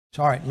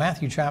All right,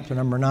 Matthew chapter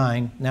number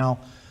 9. Now,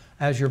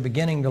 as you're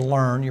beginning to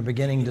learn, you're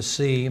beginning to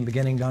see and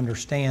beginning to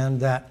understand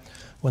that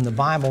when the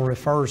Bible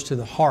refers to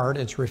the heart,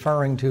 it's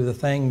referring to the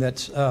thing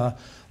that's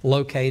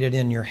located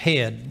in your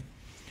head.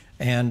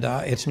 And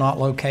it's not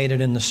located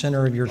in the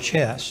center of your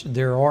chest.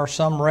 There are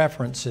some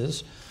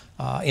references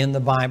in the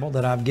Bible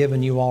that I've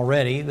given you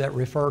already that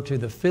refer to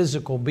the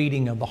physical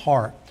beating of the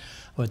heart.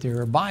 But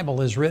your Bible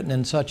is written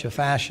in such a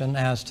fashion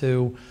as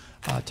to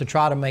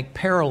try to make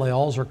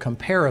parallels or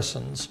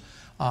comparisons,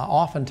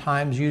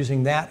 oftentimes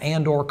using that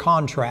and or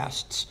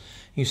contrasts.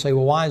 You say,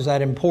 well, why is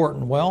that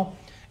important? Well,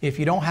 if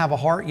you don't have a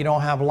heart, you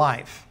don't have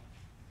life,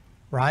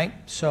 right?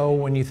 So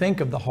when you think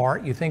of the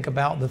heart, you think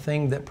about the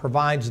thing that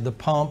provides the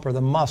pump or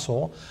the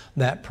muscle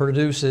that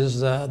produces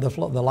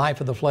the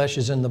life of the flesh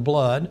is in the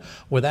blood.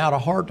 Without a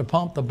heart to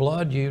pump the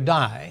blood, you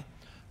die,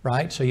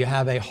 right? So you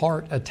have a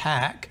heart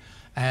attack,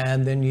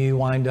 and then you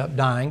wind up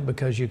dying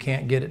because you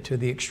can't get it to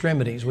the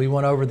extremities. We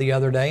went over the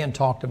other day and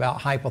talked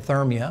about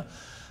hypothermia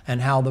and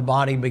how the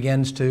body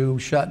begins to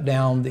shut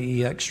down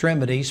the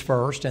extremities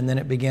first, and then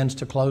it begins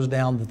to close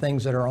down the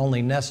things that are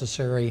only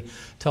necessary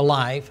to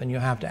life. And you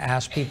have to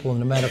ask people in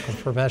the medical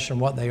profession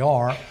what they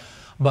are.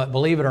 But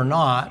believe it or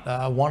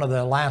not, one of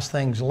the last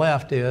things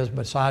left is,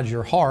 besides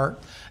your heart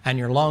and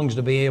your lungs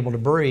to be able to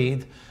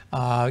breathe,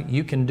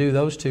 you can do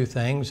those two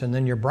things, and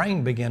then your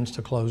brain begins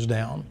to close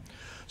down.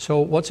 So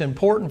what's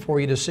important for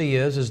you to see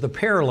is the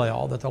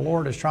parallel that the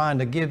Lord is trying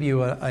to give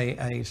you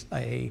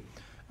an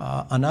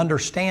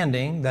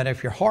understanding that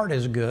if your heart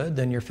is good,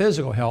 then your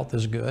physical health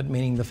is good,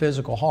 meaning the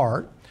physical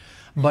heart.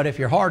 But if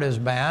your heart is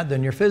bad,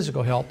 then your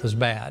physical health is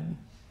bad,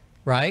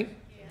 right?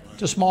 Yeah.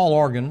 It's a small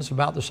organ. It's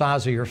about the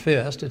size of your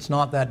fist. It's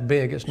not that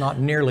big. It's not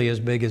nearly as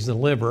big as the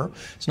liver.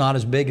 It's not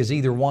as big as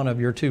either one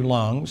of your two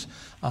lungs.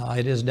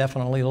 It is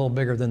definitely a little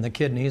bigger than the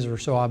kidneys, or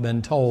so I've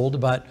been told.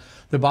 But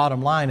the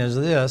bottom line is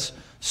this: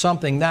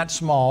 something that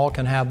small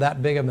can have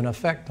that big of an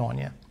effect on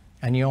you,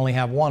 and you only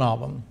have one of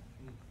them.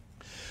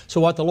 So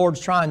what the Lord's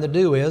trying to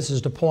do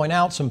is to point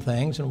out some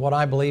things, and what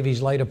I believe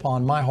He's laid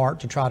upon my heart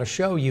to try to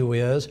show you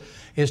is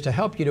to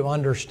help you to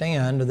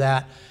understand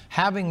that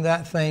having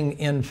that thing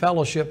in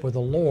fellowship with the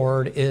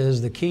Lord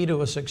is the key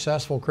to a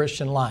successful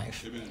Christian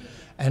life. Amen.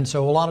 And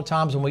so a lot of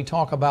times when we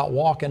talk about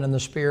walking in the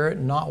Spirit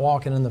and not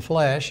walking in the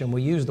flesh, and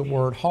we use the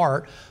word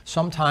heart,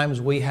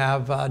 sometimes we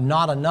have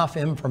not enough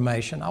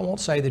information. I won't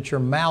say that you're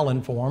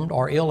malinformed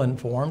or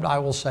ill-informed. I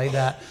will say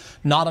that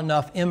not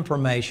enough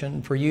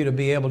information for you to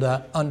be able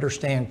to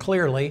understand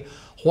clearly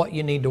what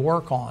you need to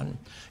work on.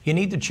 You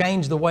need to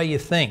change the way you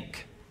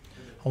think.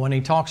 When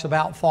he talks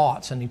about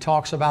thoughts, and he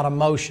talks about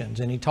emotions,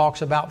 and he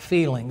talks about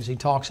feelings, he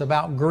talks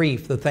about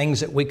grief, the things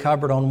that we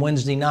covered on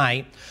Wednesday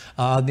night,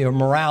 the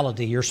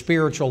morality, your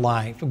spiritual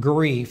life,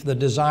 grief, the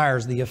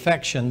desires, the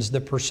affections,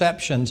 the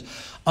perceptions,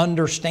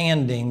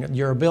 understanding,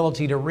 your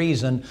ability to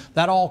reason,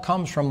 that all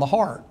comes from the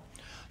heart.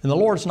 And the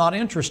Lord's not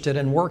interested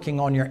in working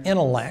on your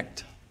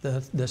intellect,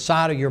 the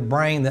side of your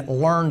brain that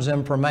learns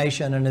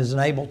information and is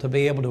able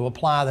to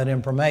apply that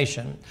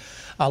information.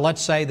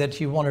 Let's say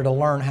that you wanted to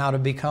learn how to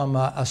become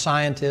a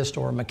scientist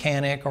or a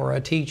mechanic or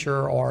a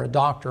teacher or a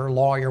doctor,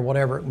 lawyer,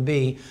 whatever it may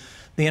be.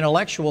 The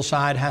intellectual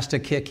side has to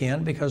kick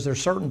in because there's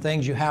certain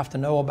things you have to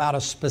know about a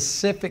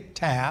specific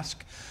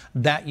task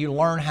that you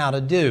learn how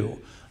to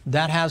do.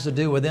 That has to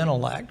do with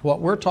intellect.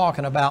 What we're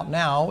talking about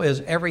now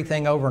is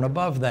everything over and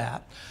above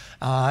that.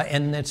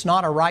 And it's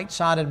not a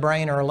right-sided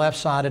brain or a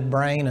left-sided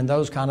brain and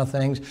those kind of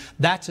things.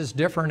 That's as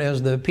different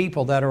as the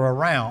people that are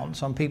around.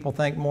 Some people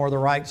think more of the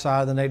right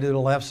side than they do the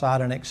left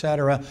side, and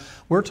etc.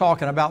 We're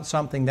talking about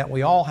something that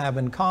we all have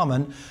in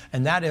common,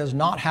 and that is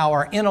not how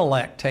our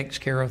intellect takes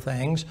care of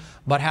things,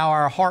 but how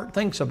our heart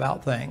thinks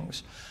about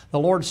things. The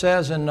Lord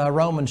says in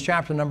Romans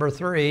chapter number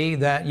 3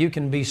 that you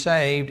can be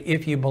saved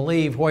if you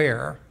believe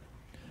where?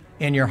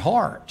 In your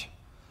heart.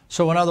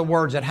 So in other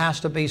words, it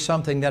has to be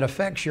something that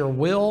affects your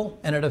will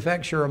and it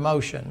affects your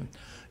emotion.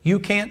 You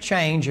can't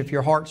change if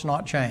your heart's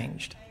not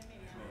changed.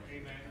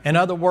 In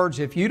other words,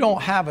 if you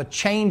don't have a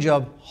change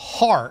of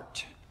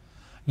heart,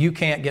 you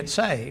can't get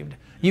saved.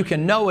 You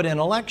can know it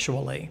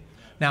intellectually.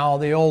 Now,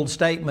 the old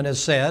statement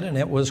is said, and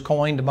it was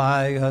coined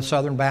by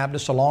Southern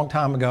Baptists a long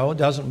time ago. It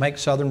doesn't make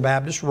Southern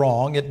Baptists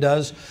wrong. It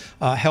does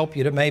help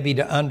you to maybe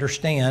to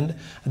understand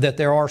that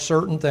there are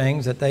certain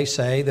things that they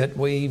say that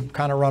we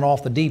kind of run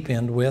off the deep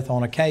end with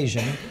on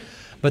occasion.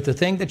 But the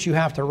thing that you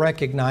have to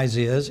recognize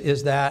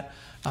is that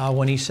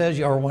when he says,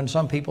 or when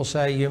some people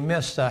say you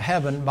missed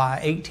heaven by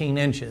 18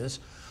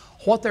 inches,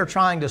 what they're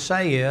trying to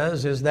say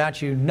is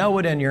that you know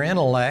it in your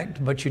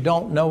intellect, but you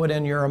don't know it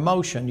in your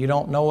emotion. You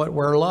don't know it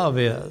where love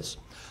is.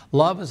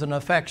 Love is an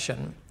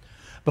affection.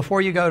 Before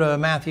you go to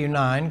Matthew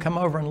 9, come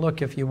over and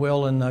look, if you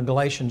will, in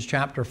Galatians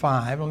chapter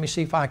 5. Let me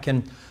see if I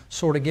can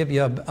sort of give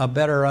you a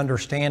better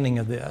understanding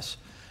of this.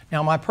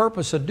 Now, my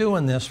purpose of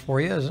doing this for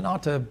you is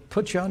not to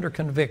put you under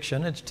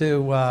conviction. It's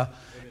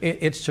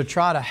to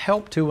try to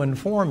help to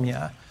inform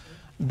you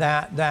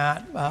that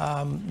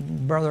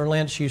Brother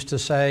Lynch used to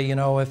say, you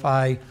know, if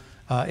I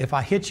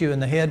hit you in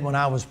the head when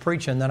I was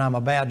preaching, then I'm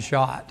a bad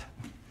shot.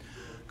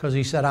 because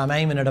he said, I'm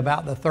aiming at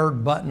about the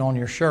third button on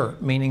your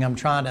shirt, meaning I'm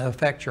trying to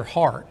affect your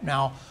heart.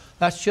 Now,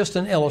 that's just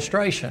an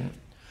illustration,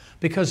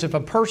 because if a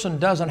person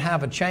doesn't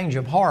have a change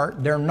of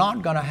heart, they're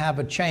not going to have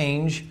a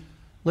change,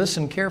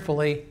 listen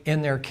carefully,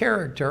 in their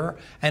character.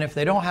 And if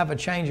they don't have a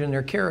change in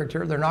their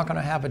character, they're not going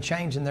to have a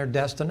change in their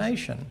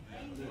destination.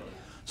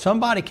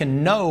 Somebody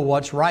can know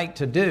what's right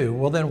to do.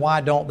 Well, then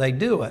why don't they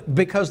do it?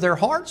 Because their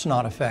heart's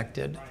not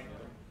affected.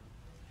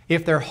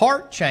 If their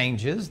heart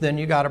changes, then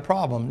you got a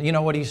problem. You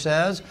know what he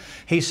says?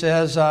 He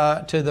says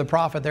to the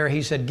prophet there,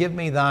 he said, give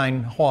me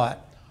thine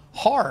what?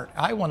 Heart.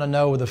 I want to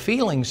know the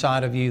feeling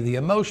side of you, the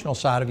emotional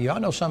side of you. I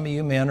know some of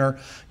you men are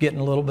getting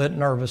a little bit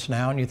nervous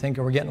now, and you think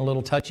we're getting a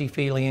little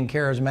touchy-feely and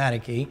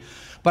charismatic-y.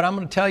 But I'm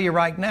going to tell you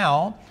right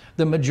now,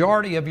 the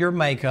majority of your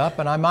makeup,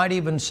 and I might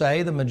even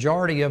say the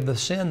majority of the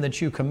sin that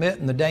you commit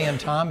in the day and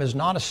time, is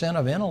not a sin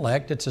of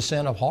intellect, it's a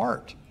sin of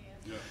heart.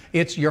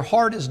 It's your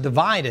heart is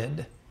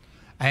divided.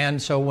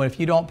 And so if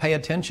you don't pay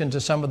attention to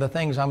some of the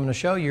things I'm going to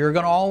show you, you're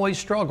going to always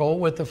struggle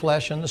with the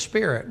flesh and the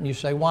spirit. And you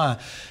say, why?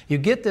 You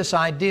get this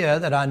idea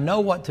that I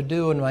know what to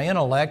do in my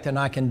intellect and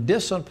I can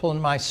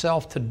discipline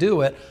myself to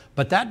do it,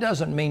 but that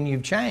doesn't mean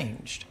you've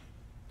changed.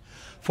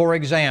 For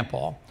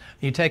example,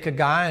 you take a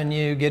guy and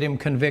you get him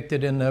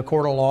convicted in the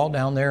court of law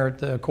down there at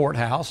the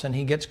courthouse, and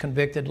he gets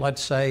convicted,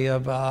 let's say,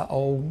 of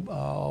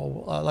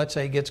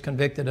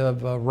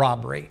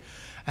robbery.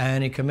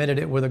 And he committed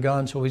it with a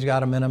gun, so he's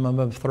got a minimum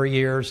of 3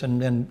 years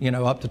and then, you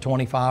know, up to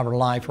 25 or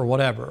life or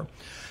whatever.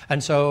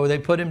 And so they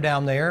put him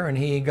down there, and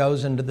he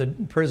goes into the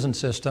prison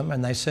system,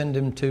 and they send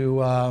him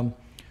to,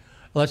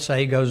 let's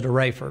say he goes to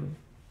Rayford.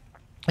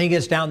 He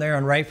gets down there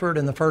in Rayford,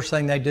 and the first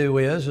thing they do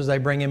is they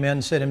bring him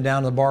in, sit him down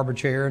in the barber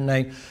chair, and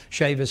they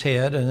shave his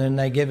head, and then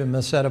they give him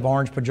a set of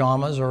orange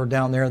pajamas, or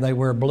down there they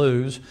wear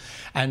blues.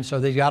 And so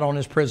they got on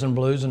his prison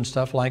blues and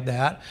stuff like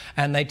that,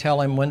 and they tell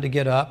him when to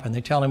get up, and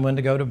they tell him when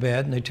to go to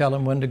bed, and they tell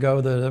him when to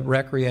go to the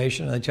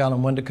recreation, and they tell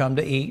him when to come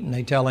to eat, and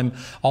they tell him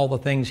all the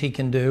things he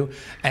can do,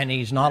 and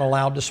he's not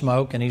allowed to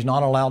smoke, and he's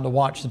not allowed to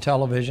watch the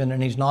television,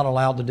 and he's not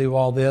allowed to do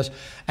all this.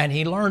 And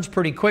he learns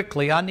pretty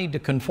quickly, I need to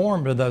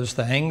conform to those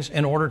things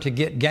in order to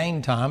get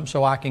game time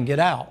so I can get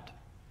out.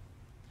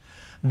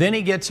 Then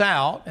he gets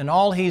out, and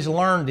all he's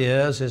learned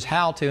is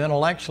how to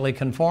intellectually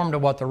conform to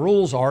what the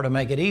rules are to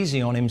make it easy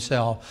on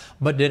himself.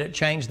 But did it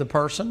change the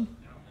person?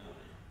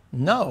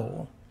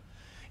 No.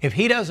 If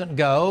he doesn't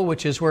go,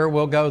 which is where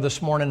we'll go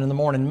this morning in the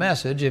morning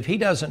message, if he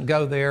doesn't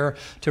go there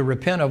to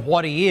repent of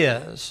what he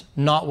is,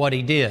 not what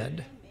he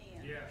did,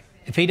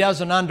 if he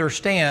doesn't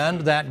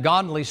understand that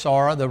godly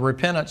sorrow, the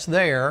repentance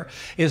there,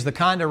 is the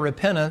kind of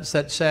repentance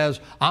that says,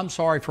 I'm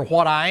sorry for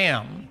what I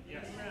am.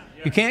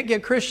 You can't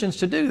get Christians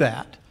to do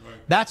that.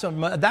 That's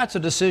a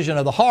decision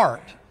of the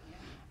heart.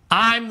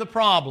 I'm the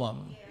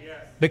problem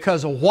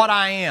because of what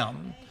I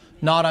am,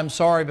 not I'm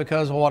sorry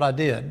because of what I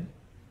did. Do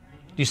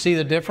you see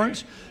the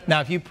difference? Now,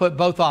 if you put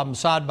both of them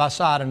side by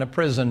side in a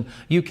prison,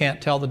 you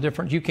can't tell the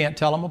difference. You can't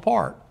tell them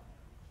apart.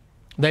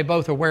 They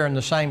both are wearing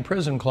the same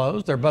prison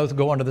clothes. They're both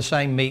going to the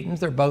same meetings.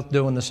 They're both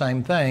doing the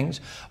same things.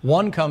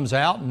 One comes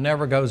out and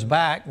never goes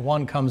back.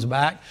 One comes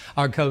back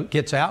or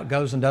gets out,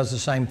 goes and does the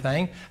same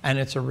thing, and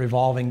it's a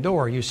revolving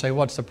door. You say,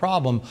 what's the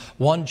problem?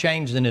 One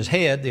changed in his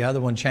head, the other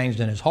one changed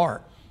in his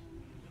heart.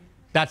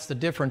 That's the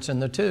difference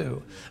in the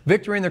two.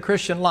 Victory in the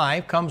Christian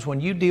life comes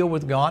when you deal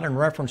with God in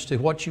reference to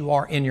what you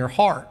are in your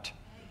heart,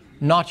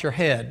 not your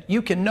head.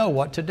 You can know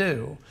what to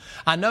do.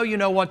 I know you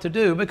know what to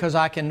do because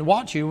I can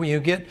watch you when you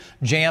get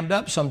jammed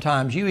up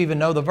sometimes. You even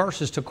know the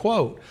verses to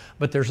quote.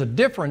 But there's a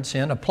difference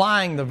in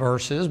applying the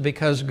verses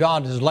because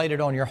God has laid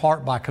it on your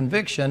heart by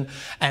conviction,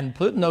 and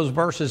putting those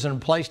verses in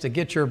place to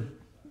get your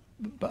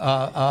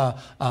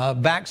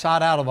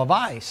backside out of a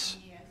vice.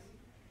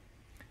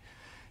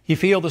 You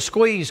feel the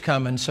squeeze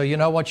coming, so you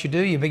know what you do?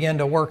 You begin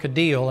to work a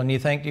deal, and you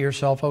think to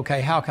yourself,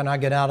 okay, how can I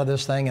get out of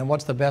this thing, and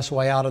what's the best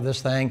way out of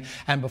this thing?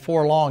 And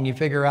before long, you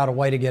figure out a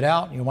way to get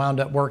out, and you wound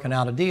up working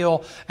out a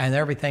deal, and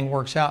everything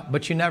works out.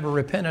 But you never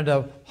repented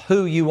of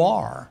who you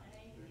are.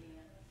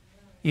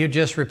 You're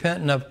just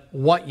repenting of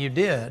what you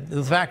did.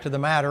 The fact of the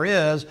matter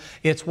is,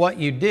 it's what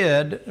you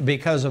did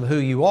because of who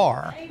you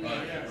are.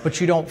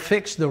 But you don't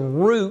fix the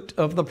root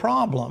of the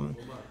problem.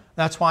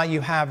 That's why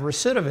you have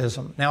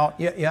recidivism. Now,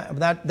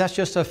 that's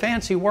just a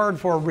fancy word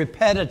for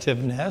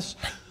repetitiveness,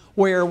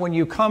 where when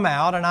you come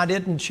out, and I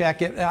didn't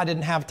check it, I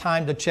didn't have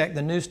time to check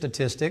the new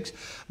statistics,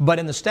 but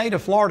in the state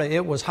of Florida,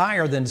 it was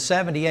higher than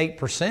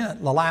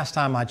 78% the last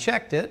time I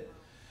checked it.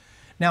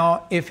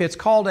 Now, if it's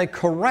called a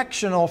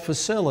correctional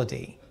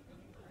facility,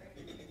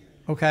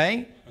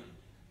 okay,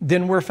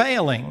 then we're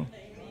failing.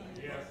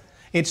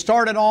 It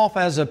started off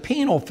as a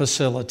penal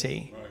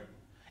facility.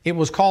 It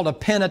was called a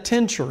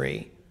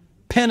penitentiary.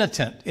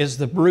 Penitent is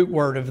the root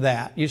word of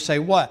that. You say,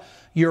 what?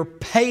 You're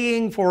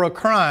paying for a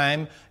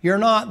crime. You're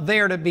not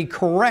there to be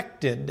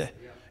corrected.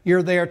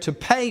 You're there to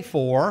pay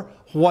for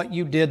what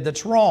you did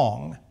that's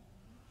wrong.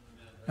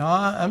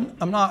 Now,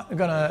 I'm not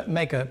going to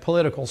make a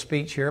political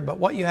speech here, but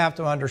what you have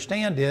to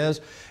understand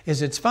is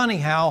it's funny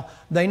how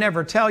they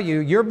never tell you,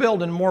 you're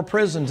building more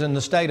prisons in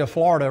the state of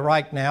Florida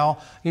right now.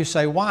 You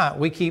say, why?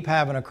 We keep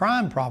having a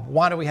crime problem.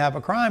 Why do we have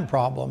a crime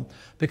problem?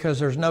 Because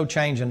there's no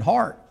change in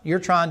heart. You're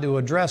trying to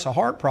address a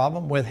heart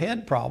problem with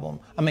head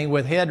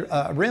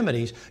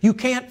remedies. You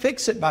can't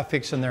fix it by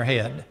fixing their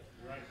head.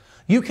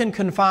 You can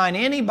confine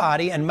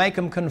anybody and make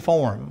them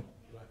conform.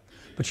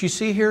 But you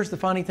see, here's the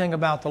funny thing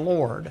about the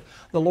Lord.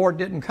 The Lord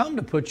didn't come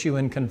to put you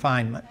in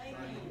confinement.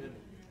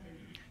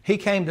 He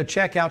came to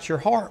check out your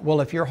heart.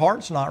 Well, if your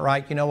heart's not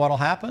right, you know what'll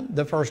happen?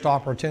 The first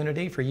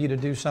opportunity for you to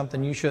do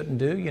something you shouldn't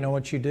do, you know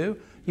what you do?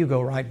 You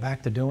go right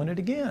back to doing it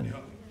again.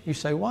 You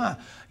say, why?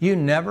 You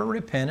never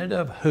repented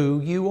of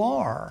who you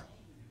are.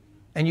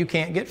 And you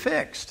can't get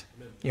fixed.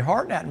 Your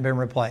heart hadn't been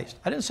replaced.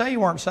 I didn't say you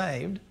weren't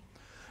saved.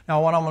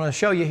 Now, what I'm going to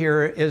show you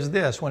here is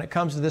this. When it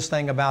comes to this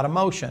thing about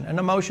emotion, and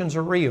emotions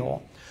are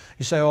real.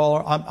 You say,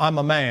 well, I'm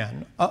a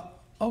man.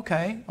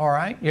 Okay, all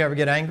right. You ever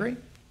get angry?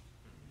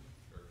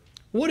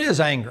 What is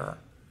anger?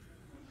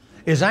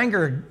 Is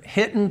anger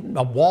hitting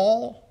a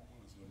wall?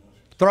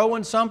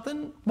 Throwing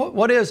something?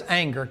 What is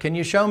anger? Can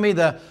you show me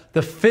the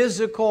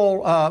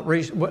physical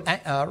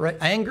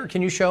anger?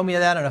 Can you show me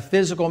that in a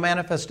physical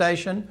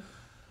manifestation?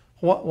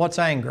 What's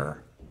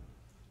anger?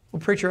 Well,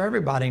 preacher,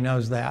 everybody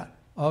knows that.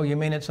 Oh, you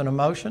mean it's an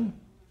emotion?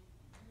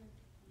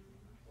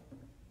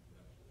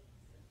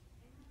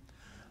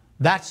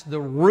 That's the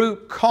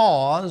root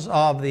cause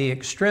of the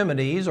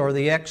extremities or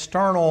the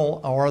external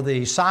or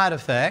the side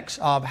effects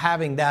of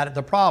having that at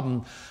the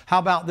problem. How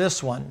about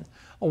this one?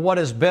 What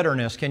is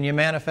bitterness? Can you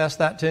manifest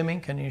that to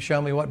me? Can you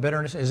show me what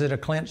bitterness is? Is it a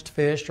clenched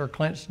fist or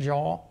clenched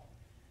jaw?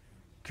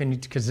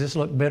 Does this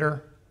look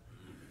bitter?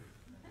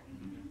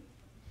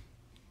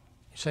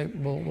 You say,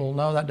 well,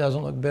 no, that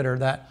doesn't look bitter.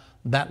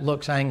 That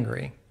looks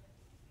angry.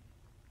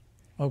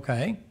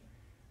 Okay,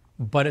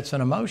 but it's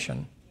an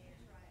emotion.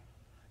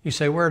 You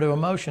say, where do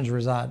emotions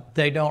reside?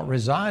 They don't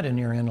reside in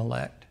your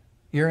intellect.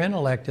 Your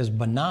intellect is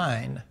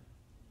benign.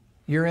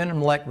 Your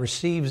intellect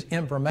receives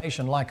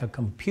information like a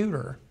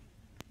computer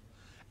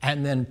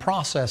and then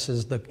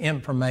processes the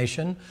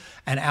information,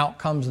 and out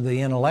comes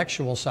the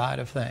intellectual side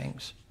of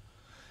things.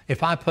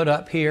 If I put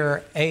up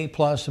here a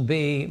plus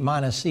b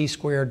minus c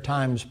squared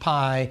times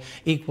pi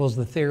equals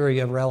the theory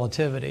of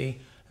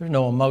relativity, there's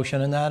no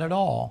emotion in that at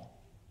all.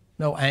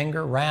 No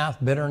anger, wrath,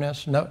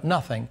 bitterness,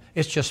 nothing.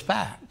 It's just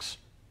facts.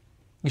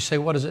 You say,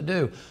 what does it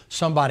do?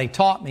 Somebody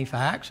taught me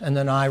facts, and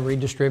then I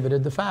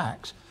redistributed the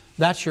facts.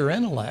 That's your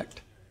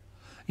intellect.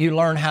 You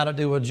learn how to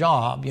do a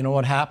job. You know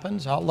what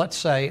happens?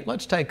 Let's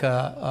take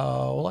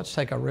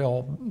a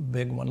real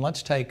big one.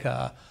 Let's take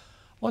a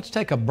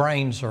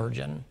brain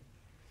surgeon.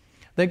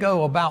 They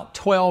go about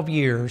 12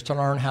 years to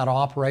learn how to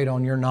operate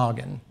on your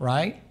noggin,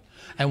 right?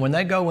 And when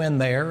they go in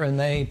there and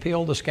they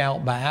peel the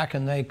scalp back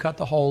and they cut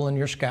the hole in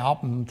your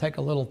scalp and take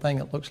a little thing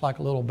that looks like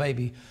a little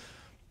baby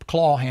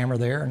claw hammer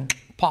there and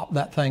pop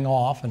that thing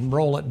off and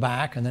roll it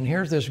back, and then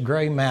here's this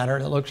gray matter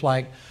that looks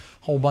like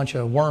a whole bunch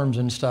of worms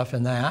and stuff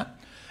in that.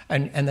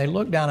 And they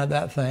look down at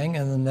that thing,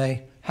 and then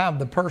they have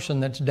the person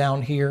that's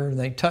down here,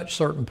 they touch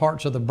certain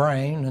parts of the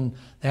brain, and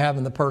they're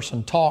having the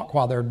person talk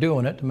while they're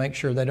doing it to make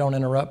sure they don't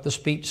interrupt the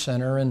speech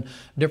center and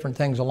different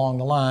things along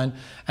the line.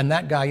 And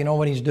that guy, you know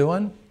what he's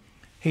doing?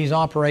 He's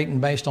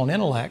operating based on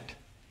intellect.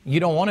 You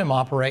don't want him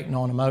operating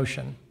on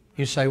emotion.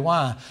 You say,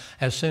 why?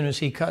 As soon as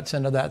he cuts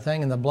into that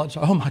thing and the blood's,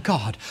 oh my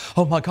God,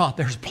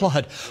 there's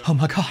blood. Oh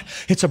my God,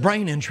 it's a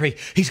brain injury.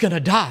 He's going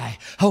to die.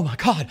 Oh my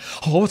God,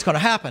 oh, what's going to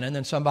happen? And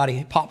then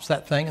somebody pops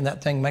that thing, and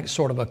that thing makes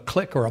sort of a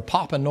click or a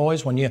popping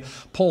noise when you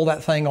pull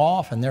that thing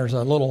off, and there's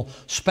a little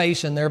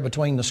space in there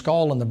between the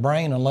skull and the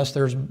brain unless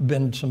there's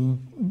been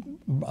some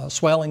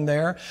swelling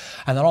there.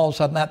 And then all of a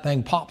sudden that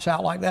thing pops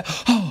out like that.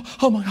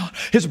 Oh my God,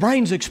 his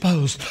brain's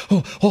exposed.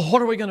 Oh,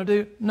 what are we going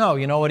to do? No,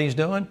 you know what he's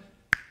doing?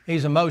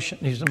 He's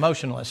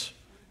emotionless.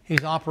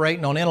 He's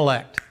operating on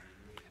intellect.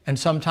 And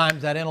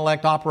sometimes that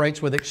intellect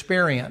operates with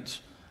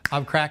experience.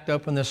 I've cracked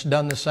open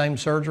done the same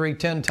surgery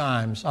 10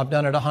 times. I've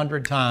done it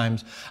 100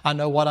 times. I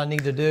know what I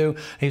need to do.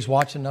 He's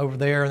watching over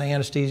there, and the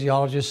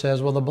anesthesiologist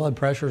says, well, the blood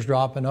pressure's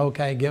dropping.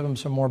 Okay, give him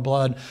some more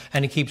blood.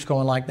 And he keeps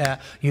going like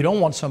that. You don't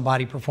want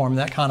somebody performing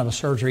that kind of a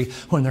surgery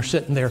when they're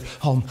sitting there,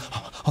 oh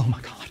my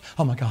God.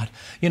 Oh my God.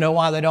 You know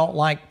why they don't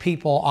like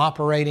people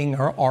operating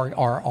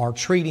or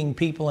treating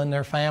people in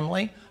their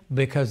family?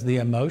 Because the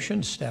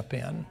emotions step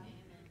in.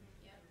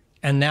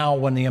 And now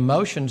when the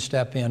emotions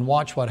step in,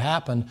 watch what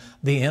happened.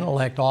 The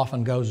intellect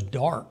often goes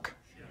dark.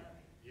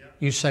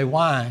 You say,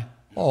 why?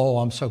 Oh,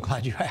 I'm so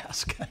glad you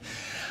asked.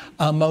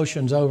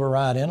 Emotions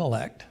override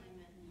intellect.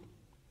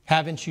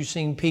 Haven't you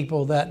seen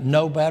people that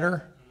know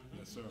better?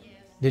 Yes, sir.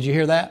 Did you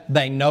hear that?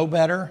 They know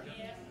better.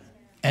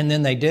 And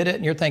then they did it,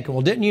 and you're thinking,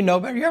 well, didn't you know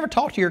better? You ever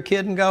talk to your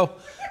kid and go,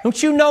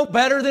 don't you know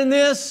better than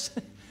this?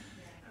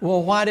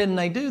 Well, why didn't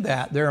they do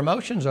that? Their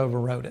emotions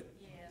overrode it.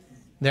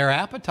 Their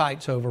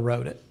appetites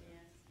overrode it.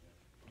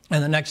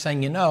 And the next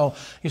thing you know,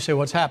 you say,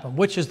 what's happened?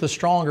 Which is the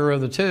stronger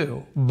of the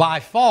two? By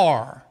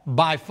far,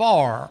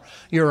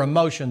 your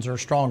emotions are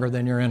stronger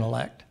than your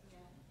intellect.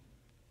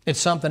 It's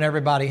something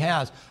everybody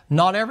has.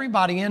 Not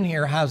everybody in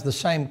here has the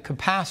same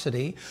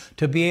capacity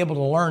to be able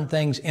to learn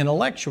things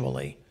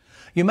intellectually.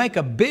 You make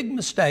a big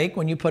mistake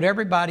when you put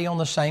everybody on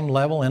the same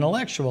level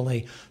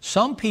intellectually.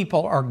 Some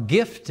people are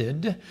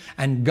gifted,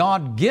 and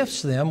God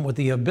gifts them with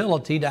the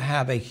ability to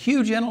have a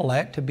huge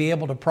intellect, to be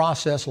able to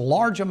process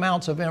large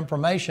amounts of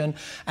information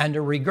and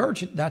to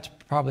regurgitate. That's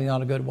probably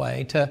not a good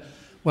way to,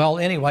 well,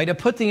 anyway, to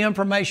put the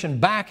information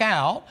back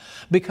out,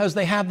 because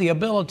they have the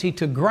ability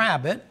to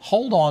grab it,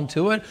 hold on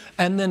to it,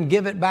 and then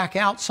give it back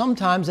out,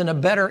 sometimes in a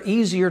better,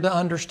 easier to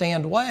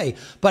understand way.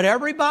 But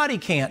everybody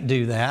can't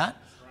do that.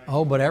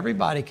 Oh, but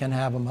everybody can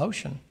have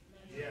emotion.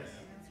 Yes.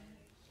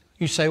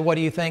 You say, what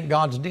do you think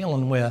God's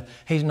dealing with?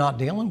 He's not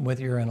dealing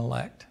with your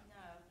intellect.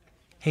 No.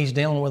 He's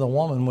dealing with a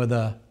woman with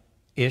a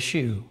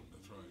issue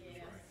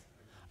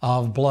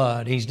of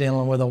blood. He's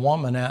dealing with a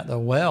woman at the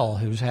well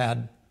who's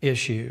had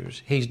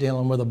issues. He's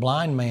dealing with a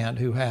blind man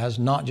who has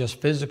not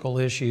just physical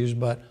issues,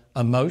 but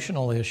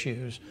emotional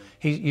issues.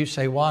 You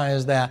say, why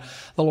is that?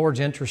 The Lord's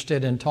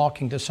interested in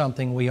talking to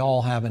something we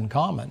all have in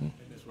common.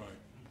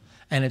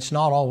 And it's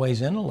not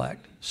always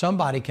intellect.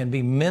 Somebody can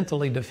be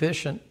mentally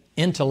deficient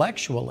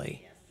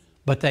intellectually,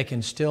 but they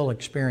can still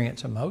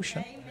experience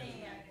emotion.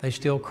 They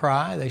still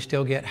cry. They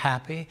still get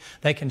happy.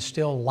 They can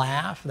still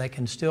laugh. They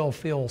can still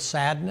feel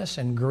sadness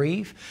and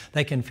grief.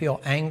 They can feel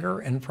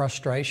anger and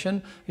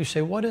frustration. You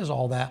say, what is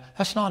all that?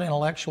 That's not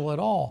intellectual at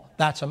all.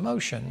 That's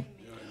emotion.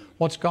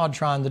 What's God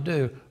trying to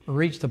do?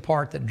 Reach the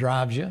part that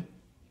drives you.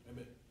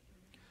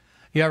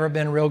 You ever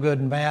been real good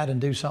and bad and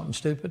do something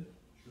stupid?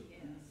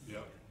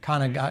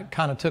 Kind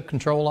of took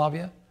control of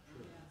you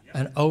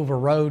and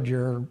overrode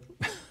your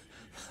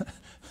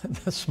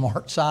the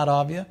smart side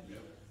of you.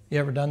 You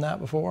ever done that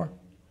before?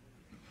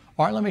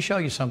 All right, let me show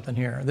you something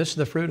here. This is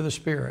the fruit of the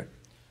Spirit.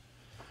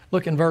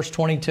 Look in verse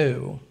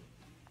 22.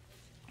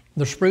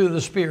 The fruit of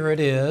the Spirit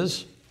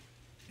is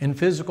in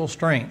physical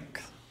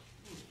strength,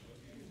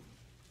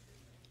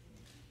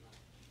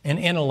 in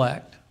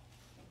intellect.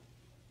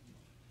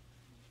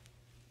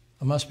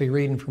 I must be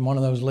reading from one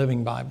of those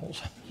Living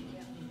Bibles.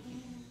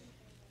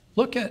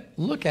 Look at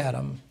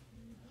them.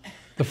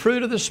 The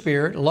fruit of the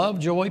Spirit, love,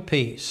 joy,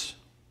 peace.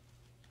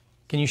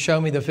 Can you show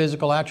me the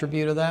physical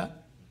attribute of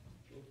that?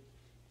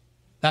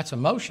 That's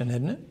emotion,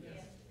 isn't it?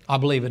 I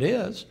believe it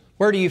is.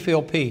 Where do you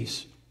feel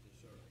peace?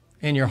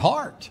 In your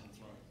heart,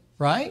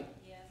 right?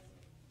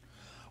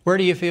 Where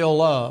do you feel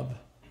love?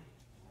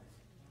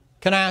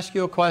 Can I ask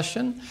you a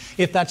question?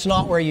 If that's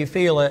not where you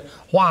feel it,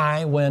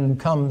 why when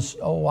comes,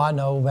 oh, I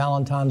know,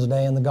 Valentine's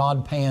Day and the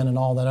God pan and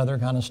all that other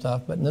kind of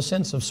stuff, but in the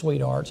sense of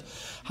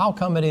sweethearts, how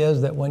come it is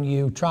that when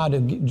you try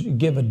to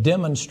give a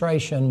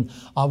demonstration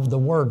of the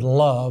word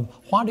love,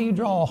 why do you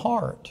draw a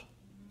heart?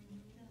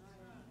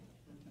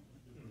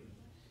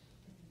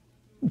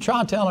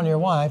 Try telling your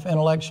wife,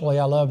 intellectually,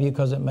 I love you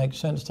because it makes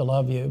sense to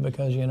love you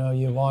because, you know,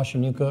 you wash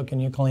and you cook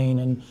and you clean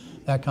and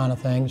that kind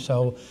of thing.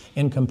 So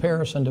in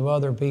comparison to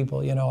other people,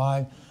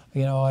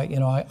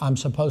 I'm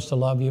supposed to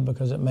love you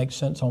because it makes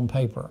sense on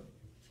paper.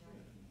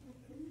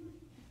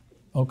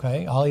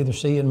 Okay, I'll either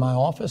see you in my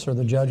office or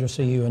the judge will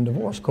see you in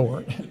divorce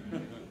court.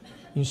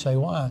 You say,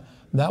 why?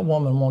 That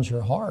woman wants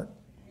your heart.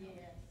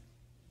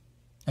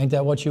 Ain't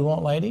that what you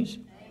want, ladies?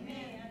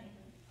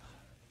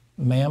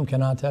 Ma'am,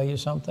 can I tell you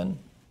something?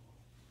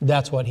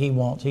 That's what he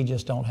wants. He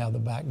just don't have the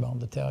backbone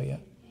to tell you.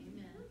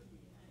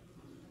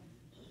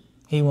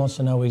 He wants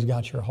to know he's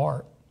got your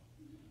heart.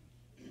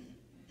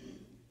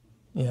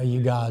 You know,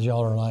 you guys,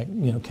 y'all are like,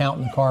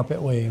 counting the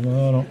carpet weave.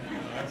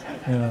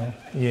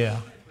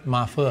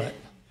 My foot.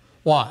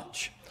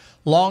 Watch.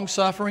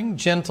 Long-suffering,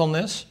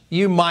 gentleness.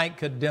 You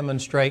could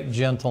demonstrate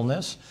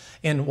gentleness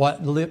in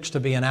what looks to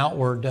be an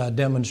outward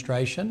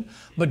demonstration,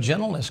 but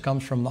gentleness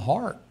comes from the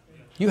heart.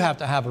 You have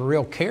to have a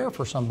real care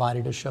for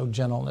somebody to show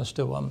gentleness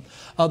to them.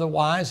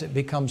 Otherwise, it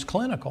becomes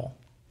clinical.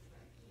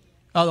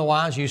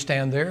 Otherwise, you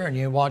stand there and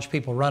you watch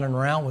people running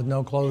around with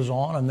no clothes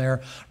on and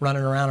they're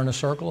running around in a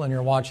circle and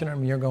you're watching them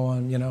and you're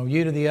going,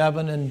 you to the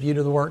oven and you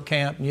to the work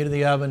camp, and you to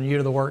the oven and you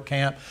to the work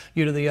camp,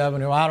 you to the oven.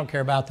 Well, I don't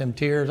care about them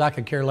tears. I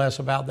could care less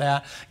about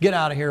that. Get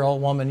out of here,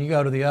 old woman. You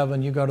go to the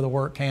oven, you go to the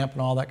work camp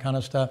and all that kind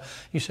of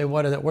stuff. You say,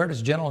 where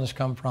does gentleness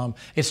come from?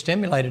 It's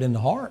stimulated in the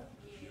heart.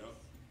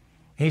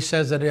 He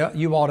says that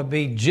you ought to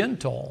be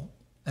gentle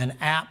and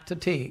apt to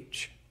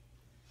teach.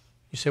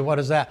 You say, what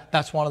is that?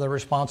 That's one of the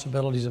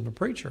responsibilities of a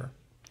preacher.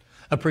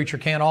 A preacher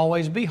can't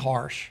always be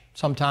harsh.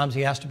 Sometimes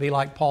he has to be,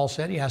 like Paul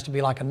said, he has to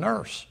be like a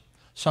nurse.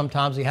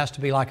 Sometimes he has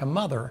to be like a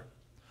mother.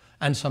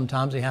 And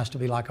sometimes he has to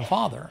be like a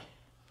father.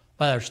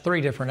 But there's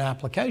three different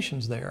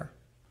applications there.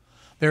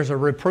 There's a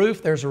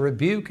reproof, there's a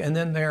rebuke, and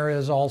then there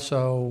is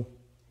also,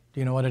 do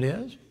you know what it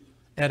is?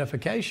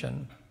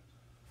 Edification.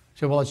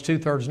 So, well, it's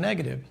 2/3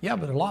 negative. Yeah,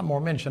 but there's a lot more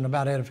mentioned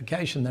about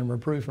edification than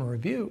reproof and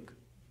rebuke.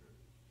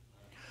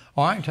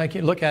 All right, take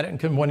a look at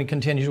it, and when he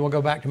continues, we'll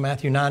go back to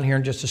Matthew 9 here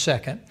in just a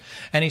second.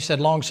 And he said,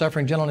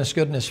 long-suffering, gentleness,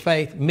 goodness,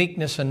 faith,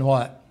 meekness, and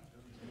what?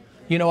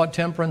 You know what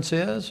temperance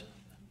is?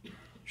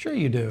 Sure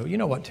you do. You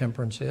know what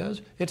temperance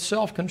is. It's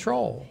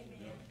self-control.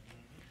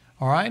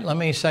 All right, let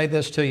me say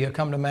this to you.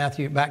 Come to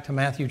Matthew, back to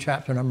Matthew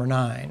chapter number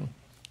 9.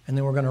 And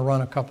then we're going to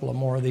run a couple of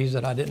more of these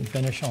that I didn't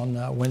finish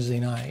on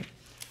Wednesday night.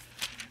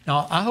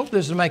 Now, I hope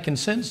this is making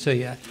sense to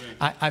you.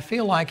 I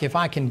feel like if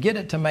I can get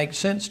it to make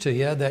sense to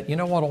you, that you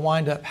know what will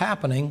wind up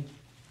happening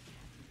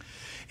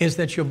is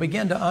that you'll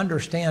begin to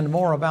understand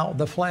more about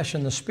the flesh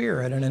and the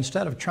spirit. And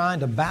instead of trying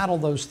to battle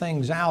those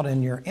things out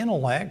in your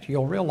intellect,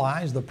 you'll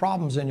realize the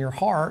problem's in your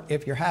heart.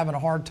 If you're having a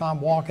hard time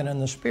walking in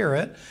the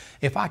spirit,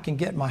 if I can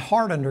get my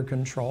heart under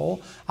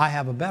control, I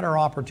have a better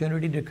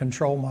opportunity to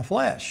control my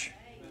flesh.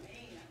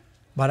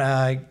 But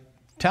I'm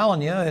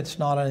telling you, it's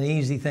not an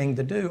easy thing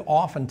to do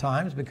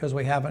oftentimes because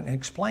we haven't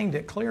explained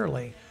it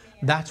clearly.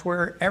 That's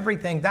where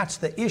everything, that's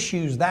the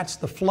issues, that's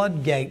the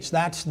floodgates,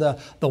 that's the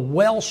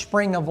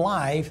wellspring of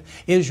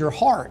life is your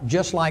heart.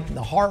 Just like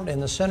the heart in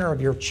the center of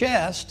your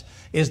chest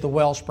is the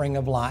wellspring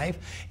of life.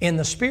 In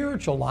the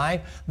spiritual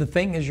life, the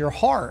thing is your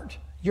heart.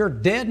 You're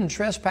dead in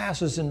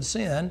trespasses and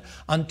sin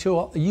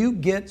until you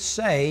get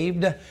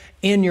saved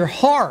in your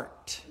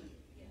heart.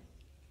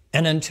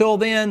 And until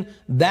then,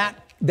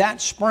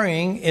 that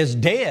spring is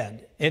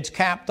dead. It's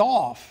capped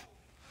off.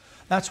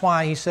 That's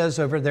why he says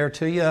over there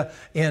to you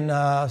in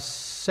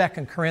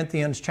 2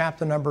 Corinthians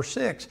chapter number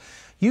 6,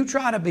 you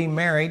try to be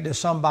married to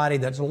somebody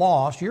that's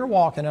lost, you're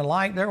walking in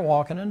light, they're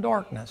walking in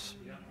darkness.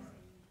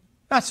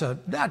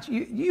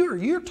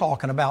 You're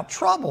talking about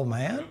trouble,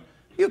 man.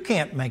 You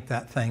can't make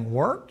that thing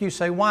work. You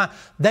say, why?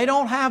 They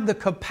don't have the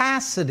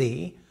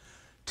capacity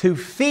to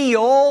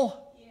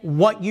feel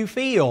what you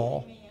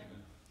feel.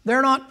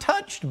 They're not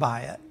touched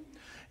by it.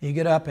 You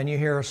get up and you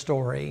hear a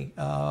story.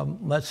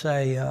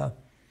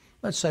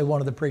 Let's say one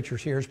of the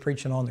preachers here is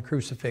preaching on the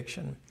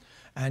crucifixion.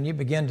 And you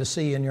begin to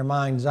see in your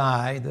mind's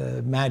eye the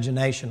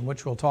imagination,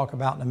 which we'll talk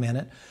about in a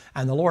minute.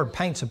 And the Lord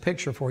paints a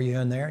picture for you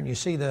in there. And you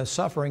see the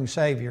suffering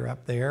Savior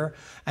up there.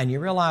 And you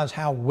realize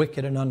how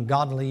wicked and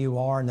ungodly you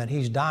are and that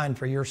He's dying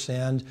for your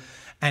sins.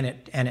 And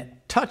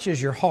it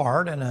touches your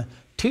heart and a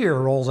tear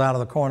rolls out of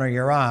the corner of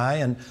your eye.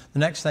 And the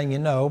next thing you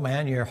know,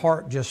 man, your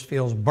heart just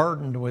feels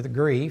burdened with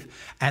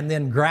grief and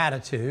then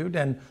gratitude.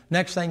 And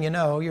next thing you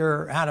know,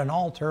 you're at an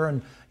altar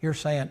and you're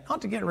saying,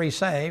 not to get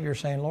resaved, you're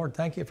saying, Lord,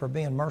 thank you for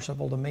being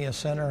merciful to me, a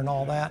sinner, and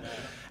all that.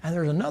 And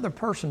there's another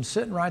person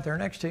sitting right there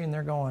next to you and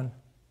they're going,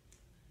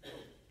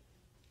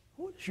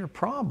 what is your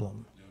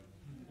problem?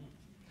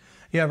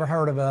 You ever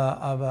heard of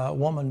a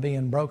woman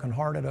being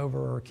brokenhearted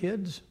over her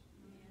kids?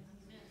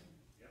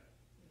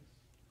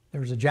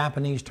 There's a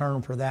Japanese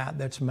term for that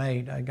that's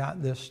made. I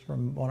got this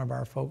from one of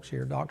our folks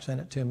here. Doc sent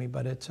it to me,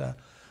 but it's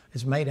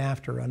made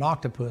after an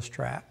octopus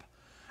trap.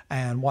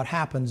 And what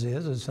happens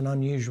is, it's an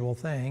unusual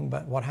thing,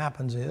 but what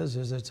happens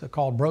is it's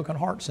called broken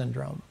heart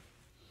syndrome.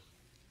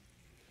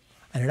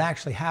 And it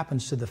actually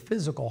happens to the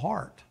physical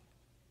heart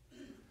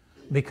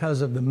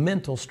because of the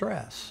mental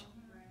stress.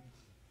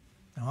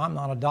 Now, I'm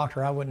not a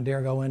doctor. I wouldn't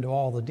dare go into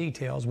all the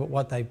details, but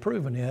what they've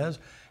proven is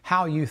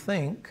how you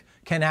think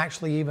can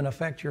actually even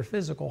affect your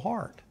physical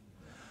heart.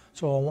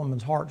 So a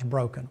woman's heart's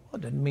broken. Well,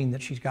 it doesn't mean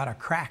that she's got a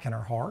crack in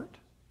her heart.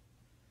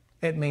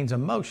 It means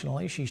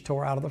emotionally she's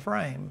tore out of the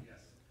frame.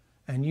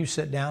 And you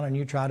sit down and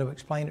you try to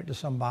explain it to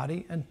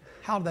somebody, and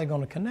how are they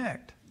going to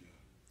connect?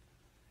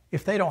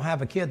 If they don't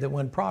have a kid that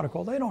went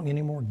prodigal, they don't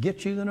any more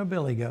get you than a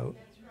billy goat.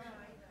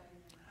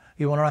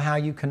 You want to know how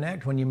you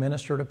connect when you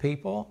minister to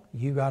people?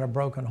 You got a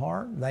broken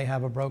heart, they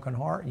have a broken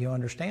heart, you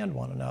understand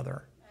one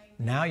another.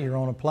 Now you're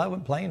on a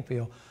playing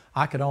field.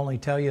 I could only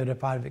tell you that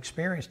if I've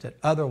experienced it.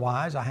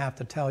 Otherwise, I have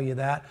to tell you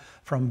that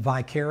from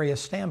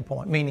vicarious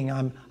standpoint, meaning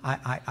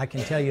I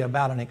can tell you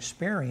about an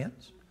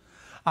experience.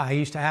 I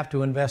used to have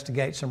to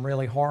investigate some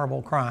really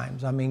horrible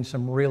crimes. I mean,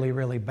 some really,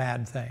 really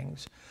bad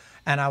things.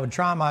 And I would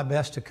try my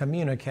best to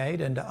communicate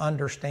and to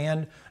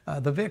understand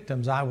the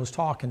victims I was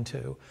talking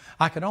to.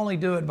 I could only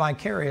do it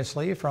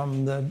vicariously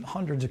from the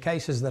hundreds of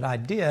cases that I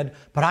did,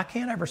 but I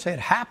can't ever say it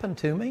happened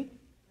to me.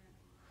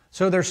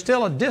 So there's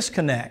still a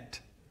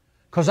disconnect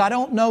because I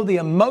don't know the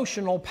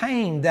emotional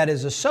pain that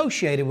is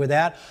associated with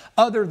that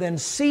other than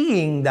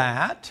seeing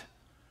that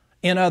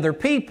in other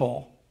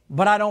people.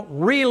 But I don't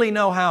really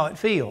know how it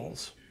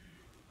feels.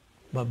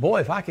 But boy,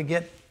 if I could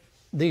get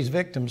these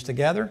victims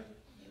together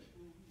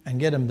and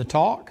get them to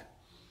talk,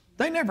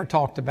 they never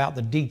talked about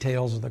the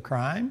details of the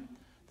crime.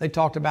 They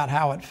talked about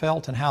how it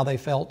felt and how they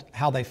felt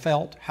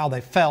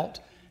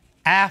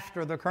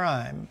after the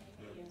crime.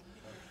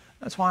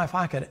 That's why if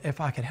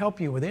I could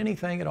help you with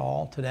anything at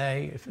all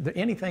today, if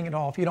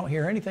you don't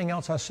hear anything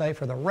else I say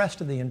for the rest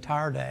of the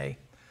entire day,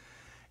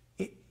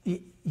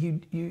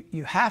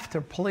 you have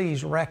to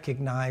please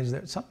recognize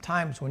that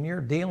sometimes when you're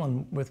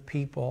dealing with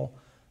people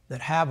that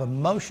have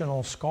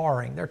emotional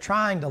scarring, they're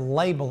trying to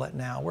label it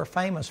now. We're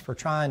famous for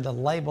trying to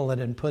label it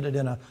and put it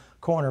in a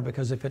corner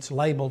because if it's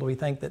labeled, we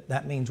think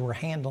that means we're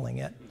handling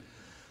it.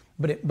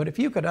 But if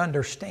you could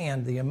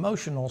understand the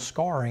emotional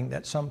scarring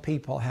that some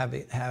people have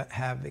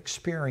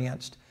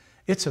experienced,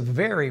 it's a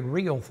very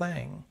real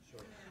thing.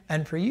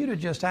 And for you to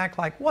just act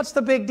like, what's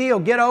the big deal?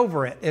 Get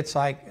over it. It's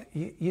like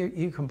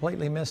you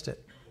completely missed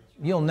it.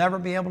 You'll never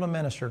be able to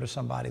minister to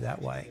somebody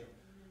that way.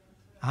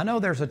 I know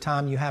there's a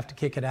time you have to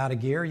kick it out of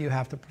gear. You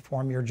have to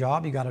perform your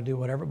job. You got to do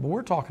whatever. But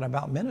we're talking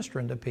about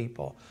ministering to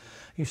people.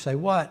 You say,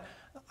 what?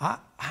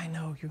 I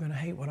know you're going to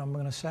hate what I'm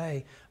going to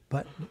say.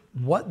 But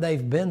what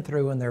they've been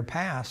through in their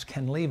past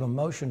can leave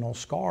emotional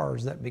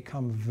scars that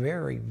become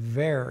very,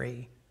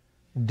 very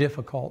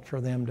difficult for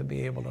them to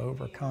be able to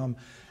overcome.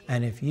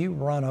 And if you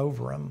run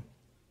over them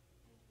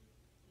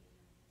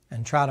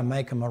and try to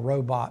make them a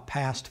robot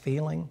past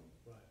feeling,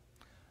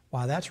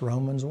 why, that's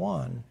Romans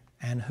 1.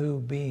 And who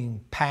being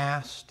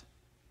past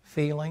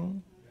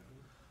feeling?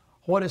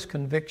 What is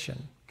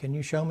conviction? Can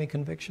you show me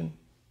conviction?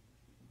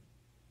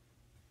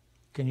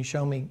 Can you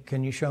show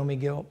me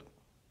guilt?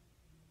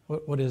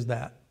 What is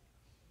that?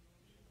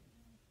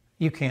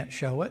 You can't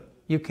show it.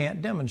 You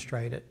can't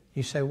demonstrate it.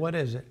 You say, what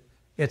is it?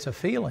 It's a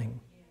feeling.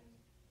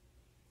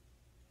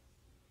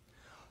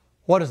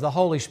 What does the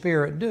Holy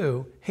Spirit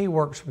do? He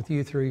works with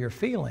you through your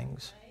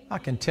feelings. I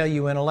can tell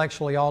you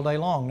intellectually all day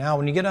long. Now,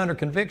 when you get under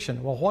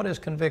conviction, well, what is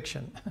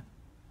conviction?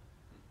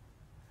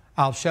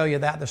 I'll show you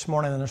that this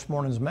morning in this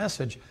morning's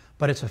message,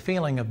 but it's a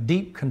feeling of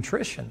deep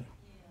contrition.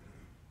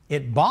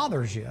 It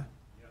bothers you.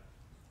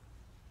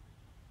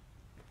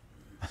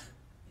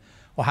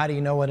 Well, how do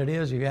you know what it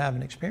is if you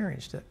haven't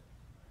experienced it?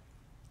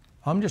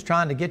 I'm just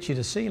trying to get you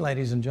to see,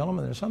 ladies and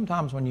gentlemen, that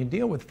sometimes when you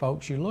deal with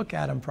folks, you look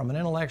at them from an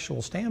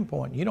intellectual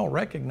standpoint. You don't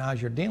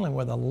recognize you're dealing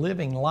with a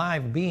living,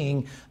 live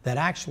being that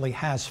actually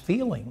has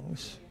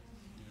feelings.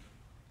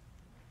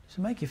 Does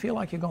it make you feel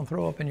like you're going to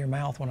throw up in your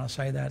mouth when I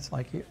say that? It's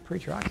like,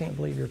 preacher, I can't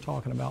believe you're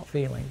talking about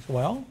feelings.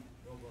 Well,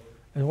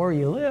 it's where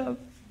you live.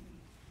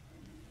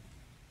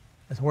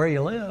 It's where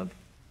you live.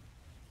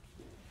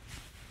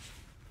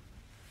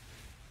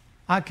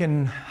 I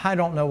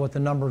don't know what the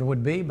number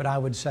would be, but I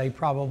would say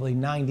probably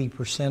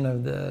 90%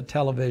 of the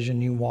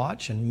television you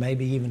watch, and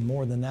maybe even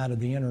more than that of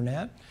the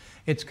internet,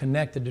 it's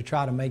connected to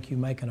try to make you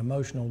make an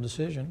emotional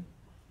decision.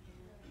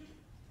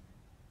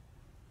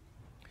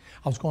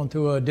 I was going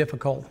through a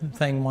difficult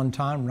thing one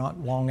time, not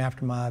long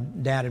after my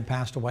dad had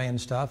passed away and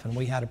stuff, and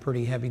we had a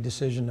pretty heavy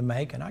decision to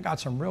make, and I got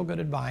some real good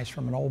advice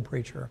from an old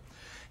preacher.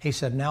 He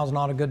said, now's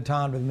not a good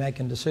time to be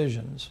making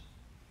decisions.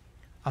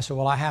 I said,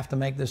 well, I have to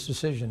make this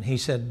decision. He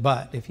said,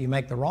 but if you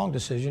make the wrong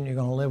decision, you're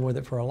going to live with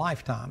it for a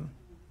lifetime.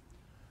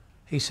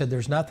 He said,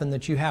 there's nothing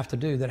that you have to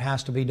do that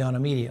has to be done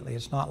immediately.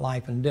 It's not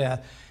life and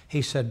death.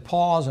 He said,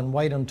 pause and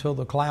wait until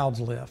the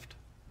clouds lift.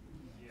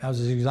 That was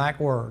his exact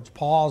words.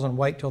 Pause and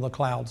wait till the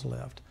clouds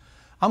lift.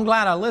 I'm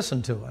glad I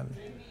listened to him.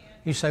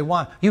 You say,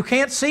 why? You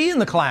can't see in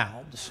the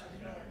clouds.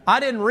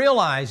 I didn't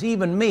realize,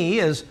 even me,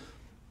 as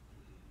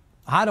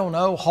I don't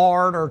know,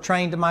 hard or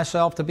trained to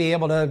myself to be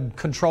able to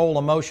control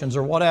emotions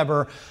or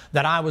whatever,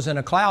 that I was in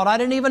a cloud. I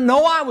didn't even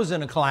know I was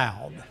in a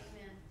cloud.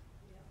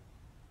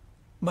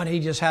 But he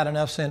just had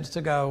enough sense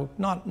to go,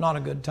 not a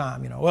good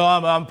time, you know.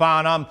 Well, I'm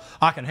fine.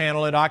 I can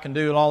handle it. I can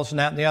do it, all this and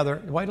that and the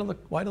other. Wait till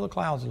the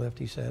clouds lift,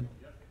 he said.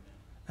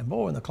 And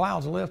boy, when the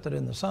clouds lifted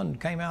and the sun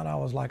came out, I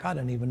was like, I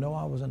didn't even know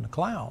I was in the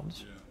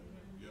clouds.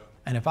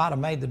 And if I'd have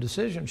made the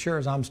decision, sure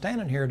as I'm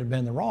standing here, it'd have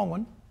been the wrong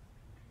one.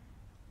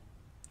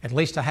 At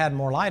least I had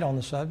more light on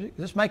the subject.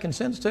 Is this making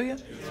sense to you?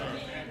 Yes.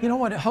 You know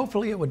what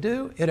hopefully it would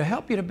do? It'll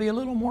help you to be a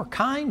little more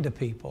kind to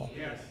people.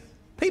 Yes.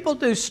 People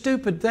do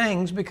stupid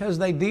things because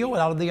they deal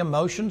out of the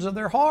emotions of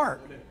their heart.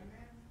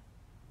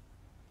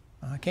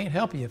 I can't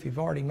help you if you've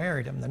already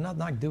married them. There's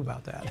nothing I can do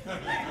about that.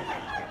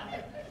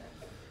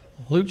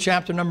 Luke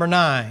chapter number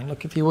 9.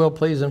 Look, if you will,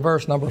 please, in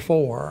verse number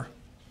 4.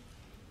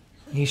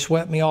 He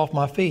swept me off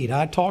my feet.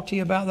 I talked to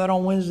you about that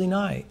on Wednesday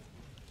night.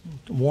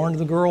 Warned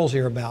the girls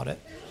here about it.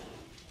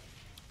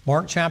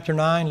 Mark chapter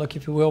 9, look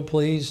if you will,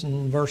 please,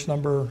 in verse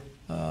number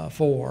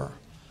 4.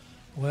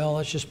 Well,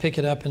 let's just pick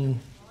it up in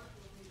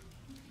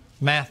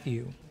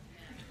Matthew.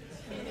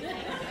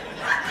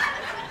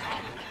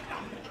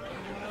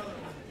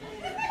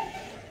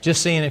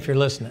 Just seeing if you're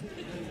listening.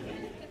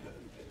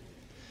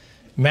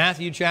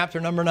 Matthew chapter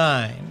number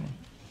 9.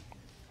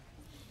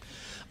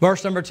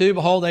 Verse number 2,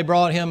 behold, they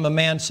brought him a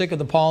man sick of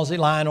the palsy,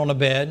 lying on a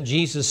bed.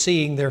 Jesus,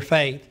 seeing their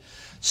faith,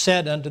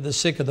 said unto the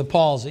sick of the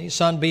palsy,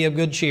 Son, be of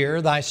good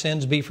cheer, thy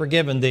sins be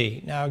forgiven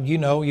thee. Now, you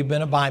know, you've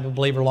been a Bible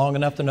believer long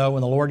enough to know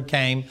when the Lord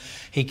came,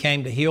 He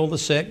came to heal the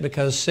sick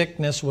because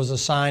sickness was a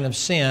sign of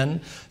sin.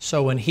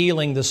 So in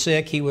healing the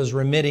sick, He was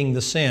remitting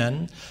the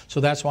sin. So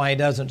that's why He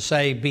doesn't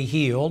say, be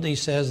healed. He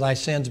says, thy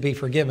sins be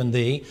forgiven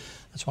thee.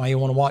 That's why you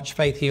want to watch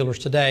faith healers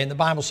today. And the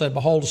Bible said,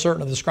 behold,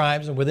 certain of the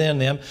scribes, and within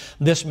them,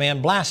 this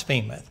man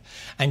blasphemeth.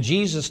 And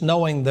Jesus,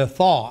 knowing their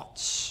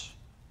thoughts,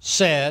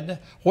 said,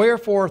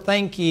 wherefore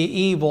think ye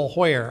evil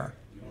where?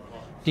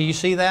 Do you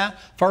see that?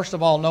 First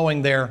of all,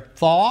 knowing their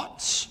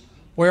thoughts.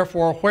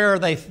 Wherefore, where are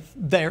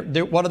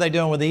what are they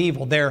doing with the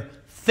evil? They're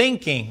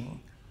thinking.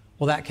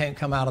 Well, that can't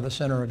come out of the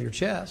center of your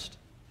chest.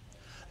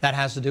 That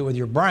has to do with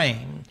your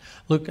brain.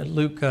 Luke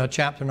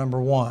chapter number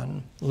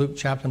 1. Luke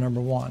chapter number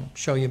 1.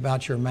 Show you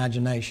about your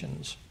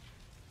imaginations.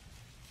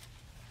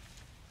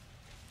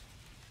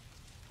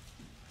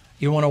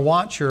 You want to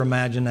watch your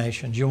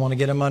imaginations. You want to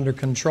get them under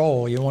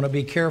control. You want to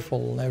be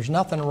careful. There's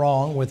nothing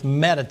wrong with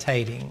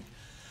meditating.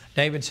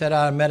 David said,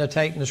 I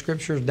meditate in the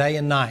Scriptures day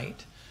and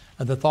night,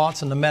 the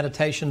thoughts and the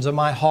meditations of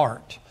my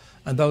heart,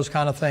 and those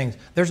kind of things.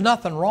 There's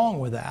nothing wrong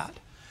with that,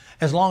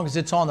 as long as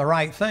it's on the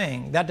right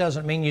thing. That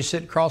doesn't mean you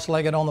sit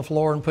cross-legged on the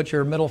floor and put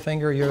your middle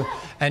finger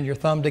and your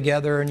thumb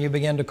together and you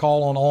begin to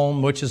call on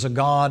Om, which is a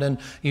god, and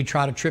you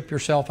try to trip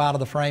yourself out of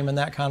the frame and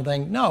that kind of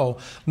thing. No,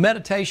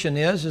 meditation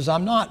is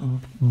I'm not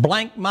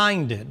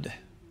blank-minded.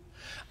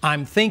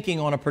 I'm thinking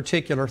on a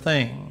particular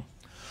thing.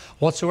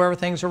 Whatsoever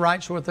things are right,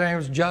 whatsoever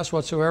things are just,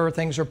 whatsoever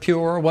things are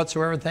pure,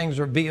 whatsoever things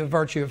are be of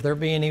virtue, if there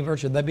be any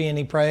virtue, if there be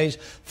any praise,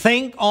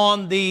 think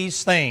on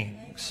these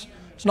things.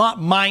 It's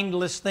not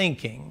mindless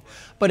thinking,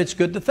 but it's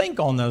good to think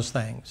on those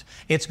things.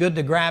 It's good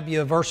to grab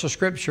you a verse of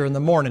Scripture in the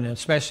morning,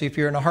 especially if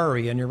you're in a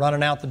hurry and you're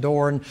running out the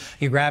door and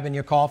you're grabbing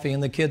your coffee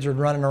and the kids are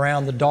running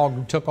around, the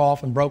dog took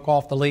off and broke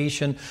off the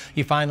leash and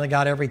you finally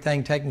got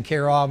everything taken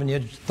care of, and you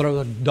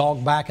throw the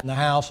dog back in the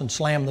house and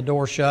slam the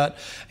door shut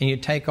and you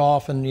take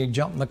off and you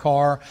jump in the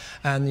car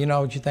and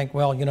you think,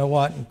 well, you know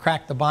what, and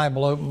crack the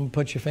Bible open,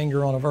 put your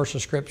finger on a verse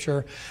of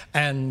Scripture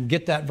and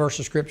get that verse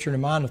of Scripture in your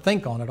mind and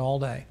think on it all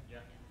day.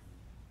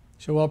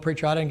 So, well,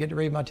 preacher, I didn't get to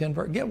read my 10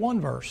 verses. Get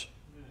one verse.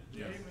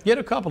 Get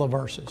a couple of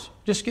verses.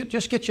 Just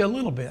get you a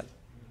little bit.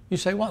 You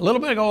say, what? A little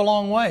bit go a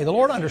long way. The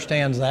Lord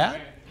understands that.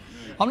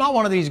 I'm not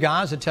one of these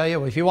guys that tell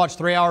you, well, if you watch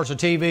 3 hours of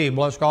TV,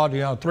 bless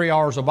God, 3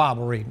 hours of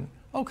Bible reading.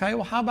 Okay,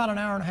 well, how about an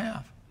hour and a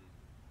half?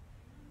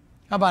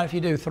 How about if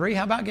you do 3?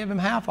 How about give him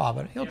half of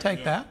it? He'll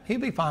take that. He'll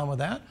be fine with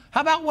that.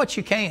 How about what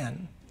you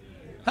can?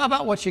 How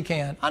about what you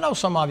can? I know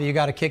some of you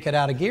got to kick it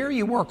out of gear.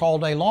 You work all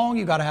day long.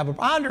 You got to have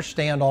I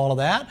understand all of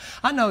that.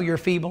 I know you're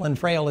feeble and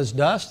frail as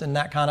dust and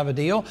that kind of a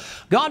deal.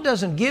 God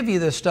doesn't give you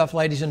this stuff,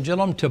 ladies and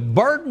gentlemen, to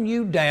burden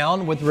you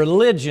down with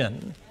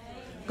religion.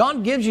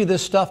 God gives you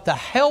this stuff to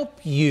help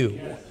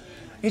you.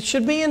 It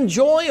should be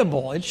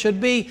enjoyable. There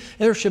should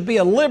be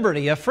a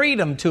liberty, a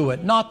freedom to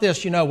it. Not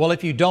this, well,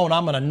 if you don't,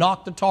 I'm going to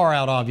knock the tar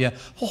out of you.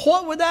 Well,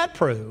 what would that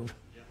prove?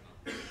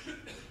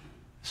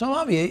 Some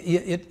of you,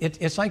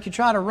 it's like you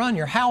try to run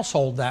your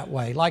household that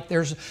way. Like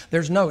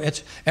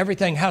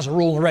everything has a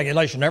rule and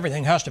regulation.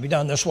 Everything has to be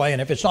done this way.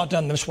 And if it's not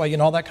done this way,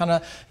 all that kind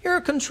of, you're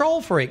a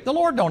control freak. The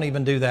Lord don't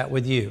even do that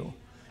with you.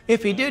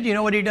 If He did, you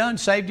know what He done?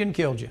 Saved you and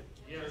killed you.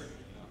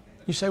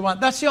 You say, well,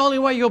 that's the only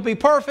way you'll be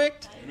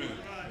perfect.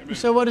 You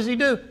say, what does He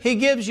do? He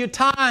gives you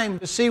time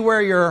to see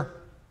where your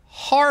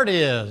heart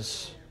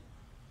is.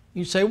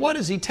 You say, what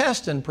is He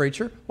testing,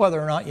 preacher? Whether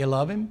or not you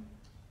love Him.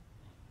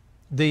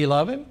 Do you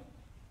love Him?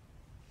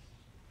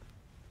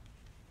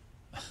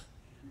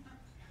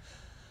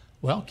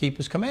 Well, keep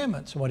His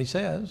commandments, what He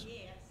says.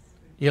 Yes.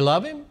 You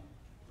love Him?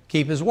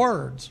 Keep His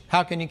words.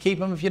 How can you keep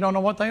them if you don't know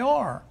what they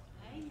are?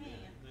 Amen.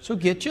 So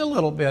get you a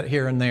little bit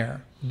here and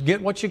there.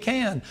 Get what you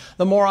can.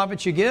 The more of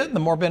it you get, the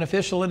more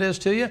beneficial it is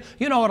to you.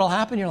 You know what'll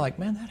happen? You're like,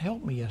 man, that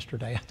helped me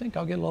yesterday. I think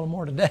I'll get a little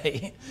more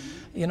today.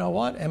 You know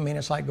what? I mean,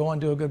 it's like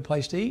going to a good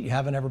place to eat. You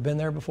haven't ever been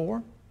there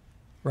before,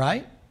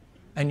 right?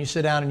 And you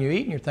sit down and you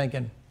eat and you're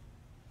thinking,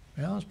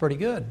 well, it's pretty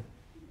good.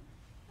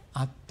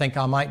 I think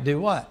I might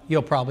do what?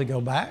 You'll probably go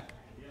back.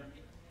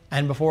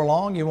 And before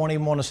long, you won't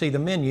even want to see the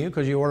menu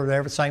because you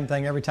order the same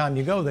thing every time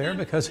you go there,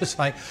 because it's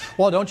like,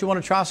 well, don't you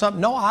want to try something?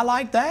 No, I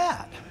like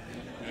that.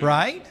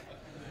 Right?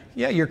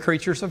 Yeah, you're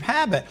creatures of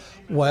habit.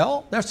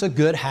 Well, that's a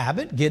good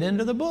habit. Get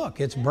into the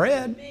book. It's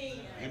bread.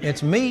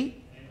 It's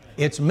meat.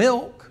 It's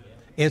milk.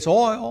 It's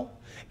oil.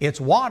 It's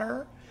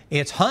water.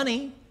 It's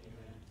honey.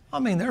 I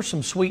mean, there's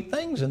some sweet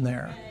things in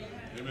there.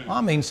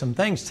 I mean, some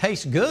things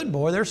taste good,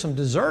 boy. There's some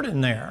dessert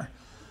in there.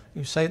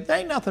 You say, there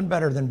ain't nothing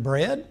better than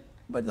bread.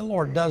 But the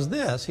Lord does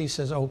this. He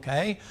says,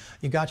 okay,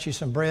 you got you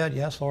some bread?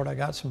 Yes, Lord, I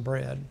got some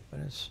bread, but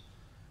it's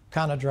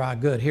kind of dry.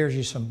 Good, here's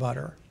you some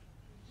butter.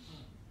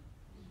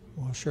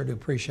 Well, I sure do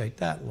appreciate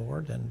that,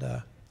 Lord. And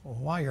well,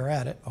 while you're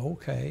at it,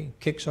 okay,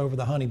 kicks over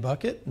the honey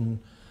bucket, and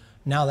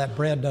now that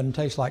bread doesn't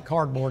taste like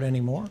cardboard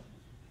anymore.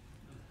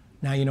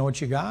 Now you know what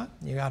you got?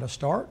 You got a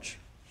starch,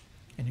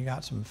 and you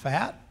got some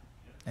fat,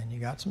 and you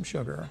got some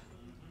sugar.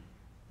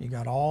 You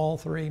got all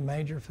 3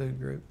 major food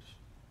groups.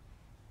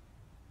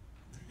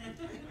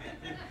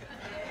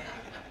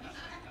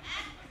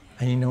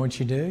 And you know what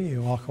you do?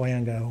 You walk away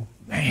and go,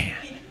 man,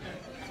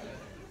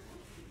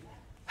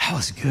 that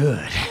was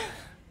good.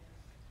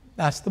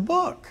 That's the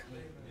book.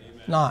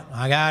 Not,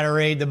 I got to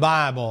read the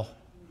Bible.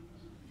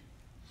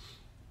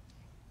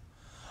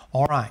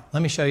 All right,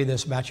 let me show you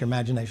this about your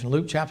imagination.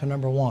 Luke chapter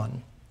number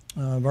 1,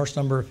 verse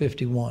number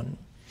 51.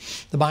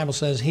 The Bible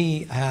says,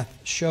 He hath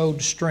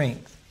showed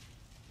strength.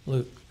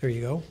 Luke, there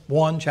you go.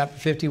 1, chapter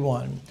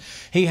 51.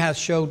 He hath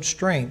showed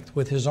strength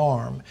with His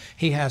arm.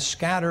 He hath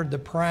scattered the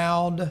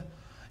proud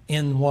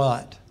in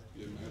what?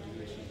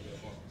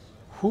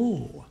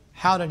 Who?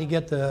 How did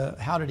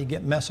he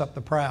mess up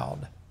the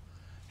proud?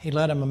 He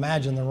let them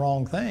imagine the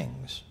wrong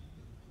things.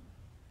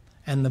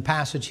 And the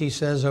passage he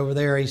says over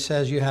there, he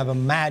says, you have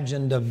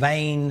imagined a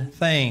vain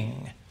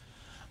thing.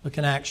 Look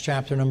in Acts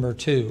chapter number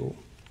 2.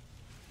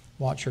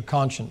 Watch your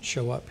conscience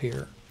show up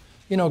here.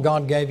 You know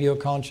God gave you a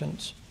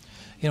conscience.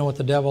 You know what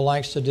the devil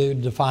likes to do?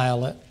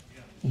 Defile it,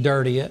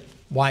 dirty it,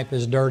 wipe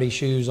his dirty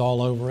shoes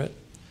all over it.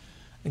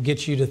 It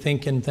gets you to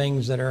thinking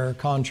things that are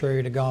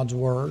contrary to God's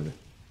Word.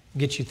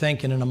 Get you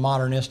thinking in a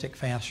modernistic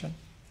fashion.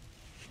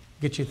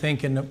 Get you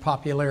thinking that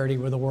popularity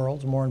with the world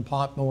is more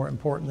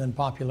important than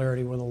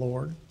popularity with the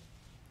Lord.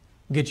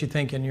 Get you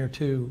thinking you're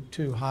too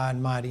high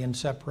and mighty and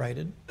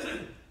separated.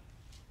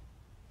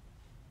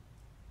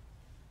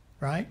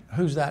 Right?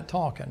 Who's that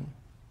talking?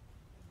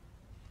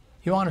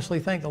 You honestly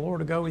think the Lord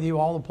will go with you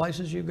all the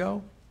places you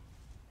go?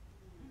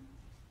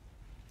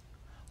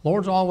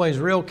 Lord's always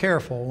real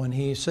careful when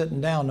He's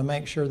sitting down to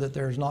make sure that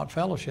there's not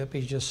fellowship.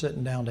 He's just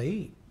sitting down to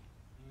eat.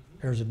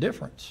 There's a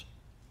difference.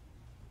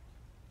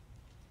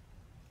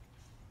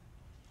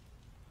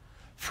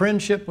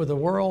 Friendship with the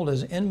world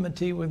is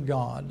enmity with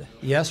God.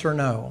 Yes or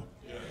no?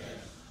 Yes.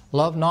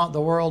 Love not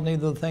the world,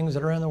 neither the things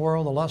that are in the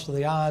world, the lust of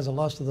the eyes, the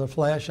lust of the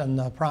flesh, and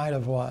the pride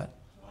of what?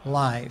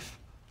 Life.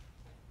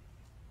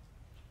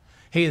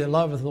 He that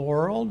loveth the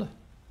world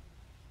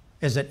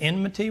is at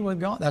enmity with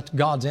God. That's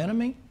God's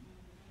enemy.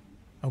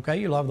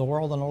 Okay, you love the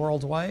world and the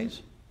world's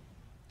ways.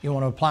 You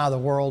want to apply the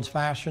world's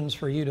fashions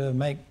for you to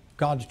make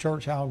God's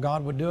church how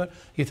God would do it.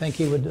 You think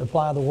He would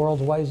apply the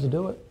world's ways to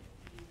do it?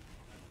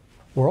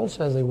 The world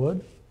says He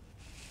would.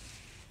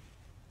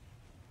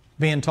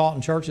 Being taught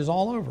in churches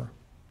all over.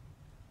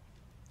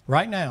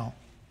 Right now.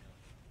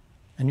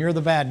 And you're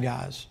the bad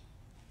guys.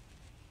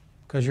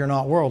 Because you're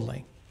not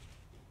worldly.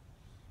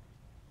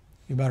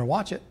 You better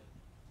watch it.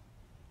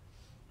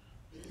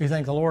 You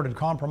think the Lord had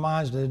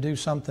compromised to do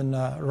something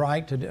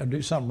right, to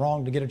do something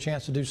wrong, to get a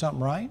chance to do something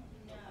right?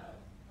 No.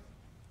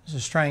 It's a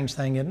strange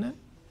thing, isn't it?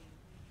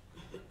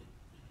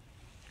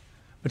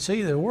 But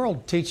see, the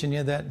world teaching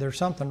you that there's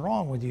something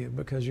wrong with you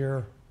because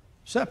you're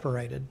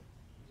separated.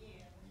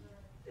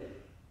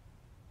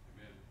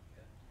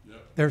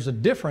 There's a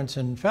difference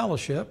in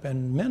fellowship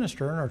and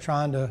ministering or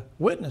trying to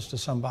witness to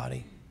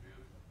somebody.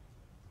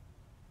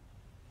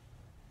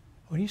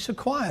 What are you so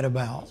quiet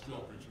about?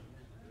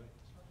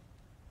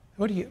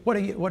 Are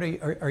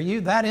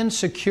you that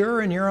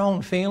insecure in your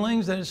own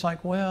feelings that it's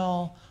like,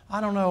 well,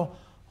 I don't know,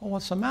 well,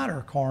 what's the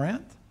matter,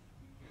 Corinth?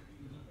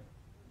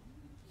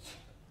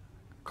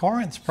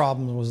 Corinth's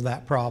problem was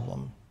that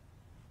problem.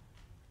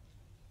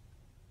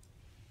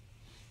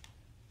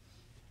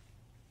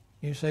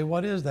 You say,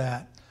 what is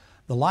that?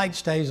 The light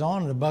stays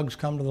on and the bugs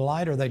come to the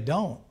light, or they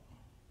don't.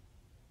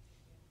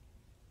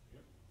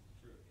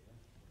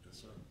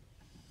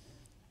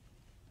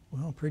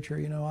 Well, preacher,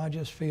 you know, I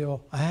just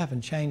feel I haven't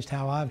changed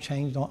how I've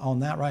changed on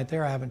that right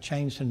there. I haven't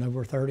changed in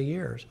over 30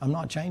 years. I'm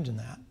not changing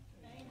that.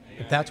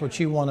 If that's what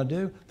you want to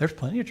do, there's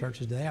plenty of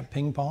churches. They have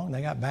ping pong,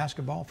 they got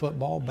basketball,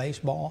 football,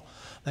 baseball,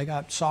 they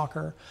got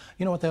soccer.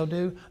 You know what they'll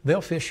do?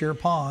 They'll fish your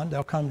pond,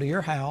 they'll come to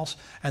your house,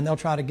 and they'll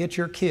try to get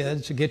your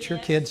kids, to get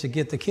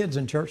the kids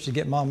in church, to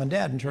get mom and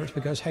dad in church,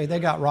 because, hey, they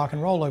got rock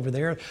and roll over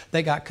there.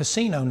 They got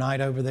casino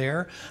night over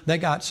there. They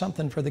got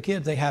something for the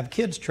kids. They have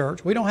kids'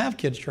 church. We don't have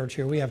kids' church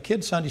here. We have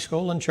kids' Sunday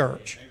school and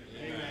church.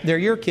 They're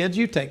your kids.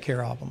 You take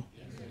care of them.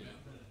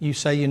 You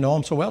say you know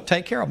them so well.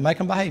 Take care of them. Make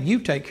them behave. You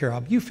take care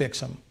of them. You fix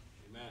them.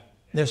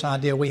 This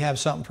idea we have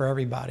something for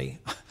everybody.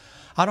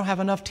 I don't have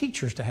enough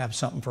teachers to have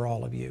something for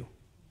all of you.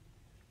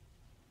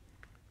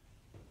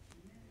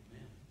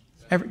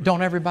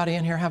 Don't everybody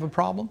in here have a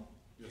problem?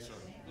 Yes, sir.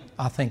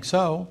 I think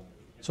so.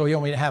 So you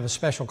want me to have a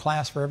special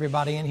class for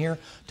everybody in here?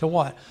 To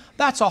what?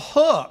 That's a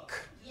hook.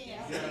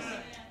 Yes.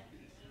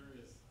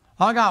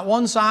 I got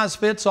one size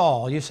fits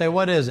all. You say,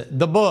 what is it?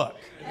 The book.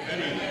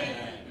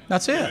 Amen.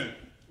 That's it.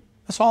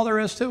 That's all there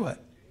is to it.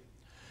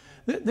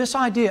 This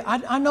idea,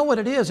 I know what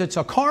it is. It's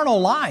a carnal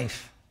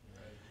life.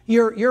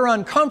 You're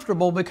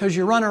uncomfortable because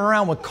you're running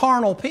around with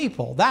carnal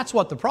people. That's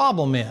what the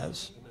problem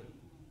is.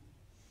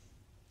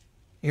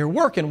 You're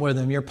working with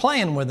them. You're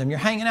playing with them. You're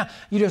hanging out.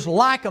 You just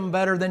like them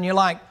better than you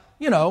like,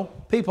 you know,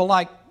 people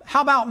like,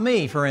 how about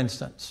me, for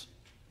instance?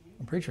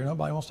 Preacher,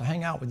 nobody wants to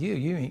hang out with you.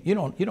 You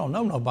don't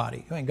know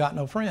nobody. You ain't got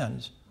no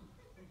friends.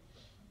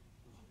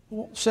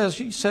 Well, says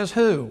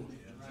who?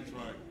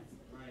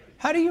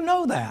 How do you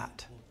know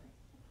that?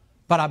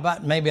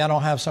 But maybe I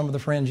don't have some of the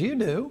friends you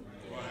do.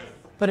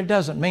 But it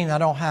doesn't mean I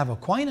don't have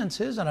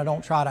acquaintances and I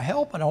don't try to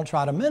help, I don't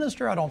try to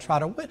minister, I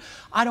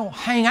don't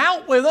hang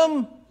out with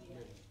them.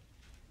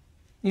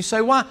 You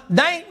say, why?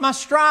 They ain't my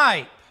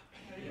stripe.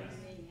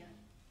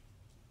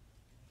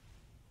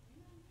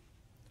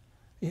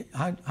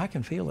 I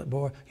can feel it,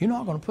 boy. You're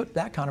not going to put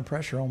that kind of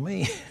pressure on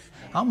me.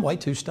 I'm way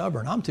too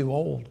stubborn. I'm too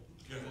old.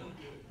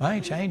 I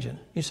ain't changing.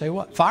 You say,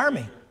 what? Fire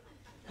me.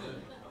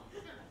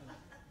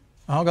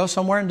 I'll go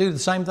somewhere and do the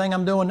same thing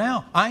I'm doing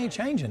now. I ain't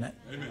changing it.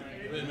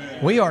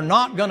 Amen. We are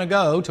not going to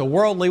go to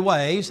worldly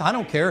ways. I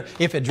don't care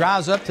if it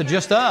dries up to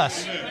just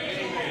us.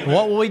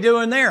 What will we do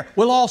in there?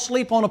 We'll all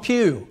sleep on a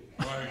pew.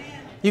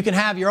 You can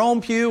have your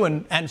own pew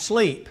and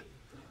sleep.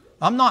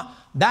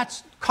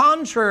 That's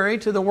contrary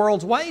to the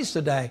world's ways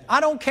today. I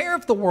don't care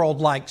if the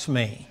world likes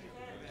me.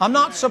 I'm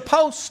not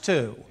supposed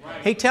to.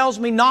 He tells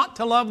me not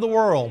to love the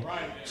world.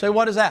 Say,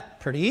 what is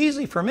that? Pretty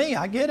easy for me.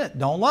 I get it.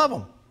 Don't love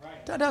them.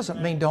 That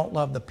doesn't mean don't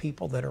love the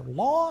people that are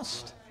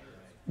lost.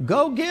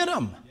 Go get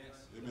them.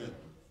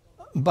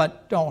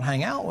 But don't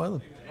hang out with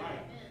them.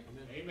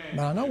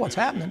 But I know what's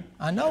happening.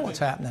 I know what's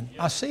happening.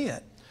 I see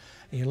it.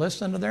 You're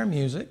listening to their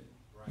music.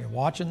 You're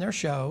watching their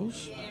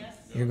shows.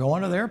 You're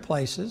going to their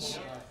places.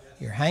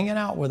 You're hanging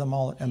out with them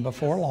all. And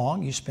before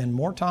long, you spend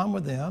more time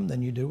with them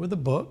than you do with the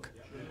book.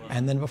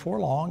 And then before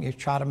long, you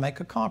try to make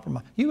a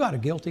compromise. You got a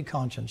guilty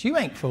conscience. You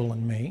ain't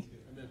fooling me.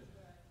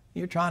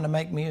 You're trying to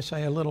make me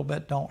say a little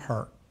bit don't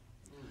hurt.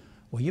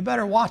 Well, you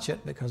better watch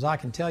it, because I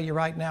can tell you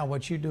right now,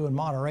 what you do in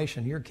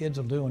moderation, your kids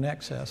will do in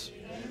excess.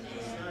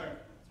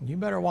 You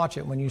better watch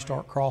it when you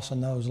start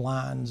crossing those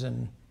lines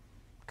and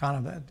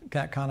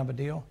that kind of a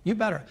deal. You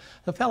better.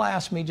 The fella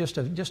asked me just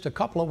a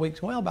couple of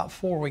weeks, well, about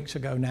 4 weeks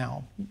ago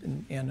now,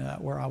 in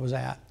where I was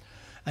at,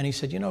 and he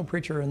said, you know,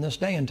 preacher, in this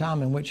day and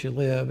time in which you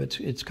live,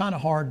 it's kind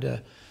of hard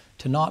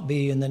to not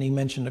be. And then he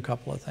mentioned a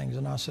couple of things,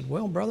 and I said,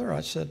 well, brother, I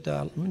said,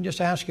 let me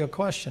just ask you a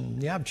question.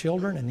 You have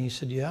children? And he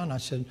said, yeah. And I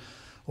said,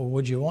 well,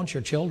 would you want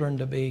your children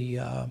to be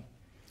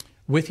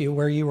with you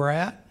where you were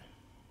at?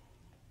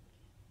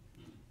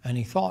 And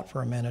he thought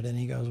for a minute, and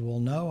he goes, well,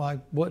 no, I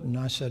wouldn't.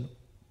 I said,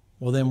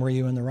 well, then were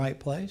you in the right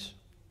place?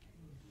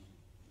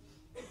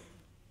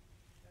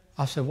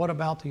 I said, what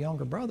about the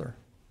younger brother?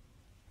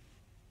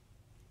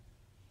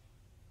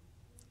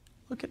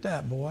 Look at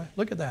that, boy.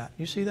 Look at that.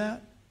 You see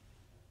that?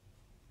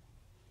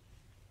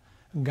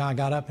 A guy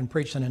got up and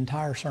preached an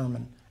entire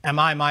sermon. Am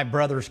I my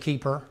brother's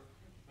keeper?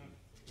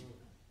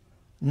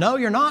 No,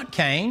 you're not,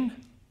 Cain.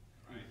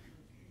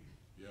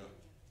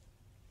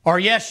 Or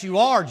yes, you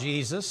are,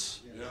 Jesus.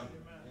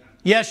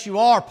 Yes, you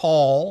are,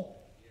 Paul.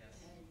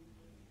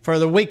 For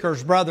the weaker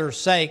brother's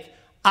sake,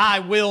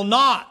 I will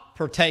not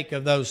partake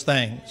of those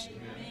things,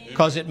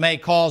 because it may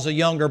cause a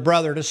younger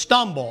brother to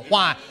stumble.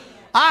 Why?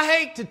 I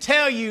hate to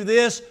tell you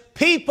this.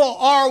 People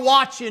are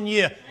watching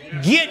you.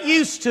 Get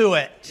used to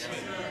it.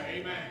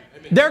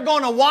 They're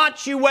going to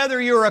watch you whether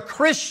you're a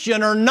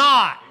Christian or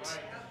not.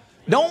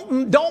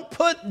 Don't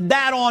put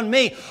that on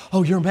me.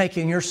 Oh, you're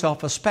making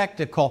yourself a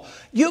spectacle.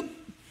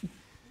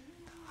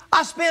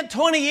 I spent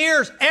 20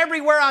 years,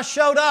 everywhere I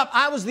showed up,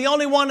 I was the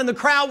only one in the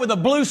crowd with a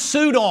blue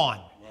suit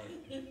on,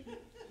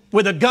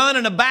 with a gun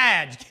and a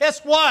badge. Guess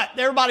what?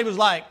 Everybody was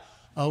like,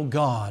 oh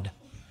God,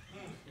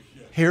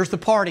 here's the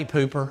party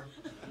pooper.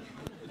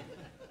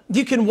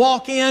 You can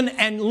walk in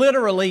and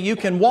literally you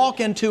can walk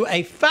into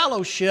a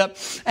fellowship,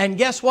 and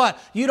guess what?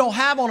 You don't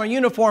have on a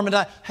uniform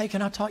and hey,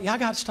 can I talk? Yeah, I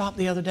got stopped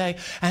the other day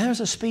and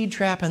there's a speed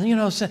trap, and you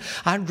know,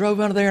 I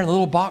drove under there and the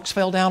little box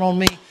fell down on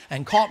me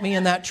and caught me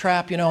in that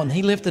trap, you know, and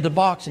he lifted the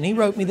box and he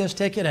wrote me this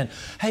ticket, and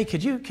hey,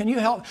 can you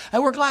help? Hey,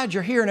 we're glad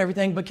you're here and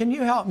everything, but can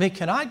you help me?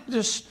 Can I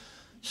just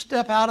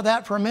step out of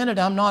that for a minute?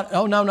 I'm not,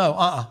 oh no,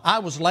 I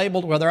was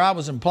labeled, whether I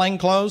was in plain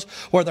clothes,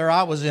 whether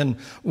I was in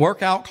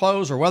workout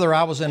clothes, or whether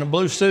I was in a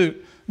blue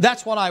suit.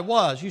 That's what I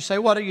was. You say,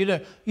 what are you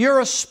doing?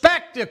 You're a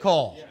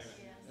spectacle.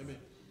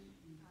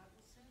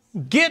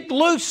 Get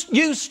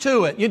used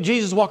to it.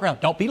 Jesus walk around.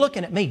 Don't be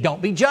looking at me.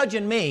 Don't be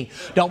judging me.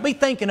 Don't be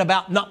thinking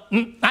about, no.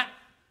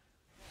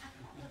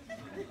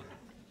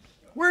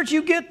 Where'd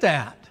you get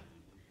that?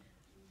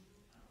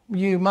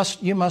 You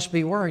must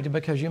be worried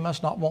because you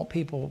must not want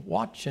people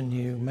watching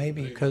you,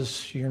 maybe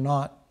because you're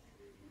not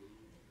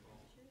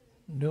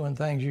doing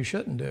things you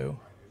shouldn't do.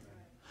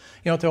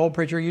 You know what the old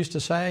preacher used to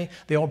say?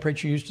 The old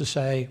preacher used to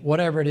say,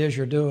 whatever it is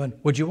you're doing,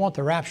 would you want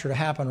the rapture to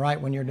happen right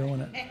when you're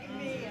doing it?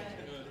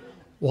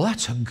 Well,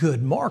 that's a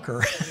good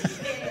marker.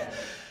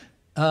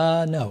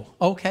 No.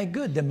 Okay,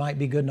 good. Then might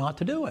be good not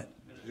to do it.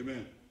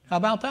 Amen. How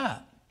about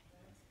that?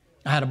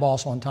 I had a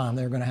boss one time.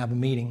 They were going to have a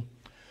meeting.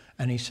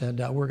 And he said,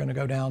 we're going to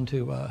go down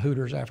to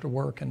Hooters after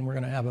work, and we're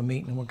going to have a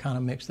meeting, and we'll kind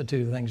of mix the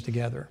two things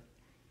together.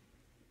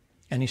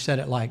 And he said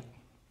it like,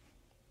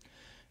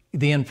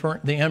 the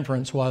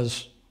inference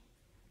was,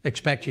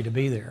 expect you to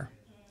be there.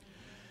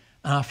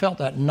 And I felt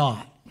that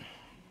knot.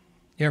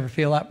 You ever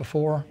feel that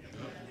before?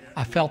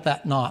 I felt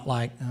that knot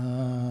like,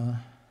 boy,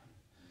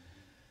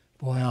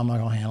 how am I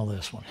going to handle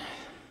this one?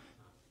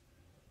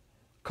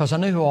 Because I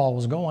knew who all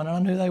was going, and I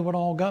knew they would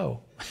all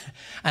go.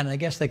 And I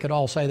guess they could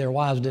all say their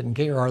wives didn't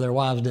care or their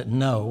wives didn't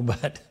know,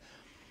 but...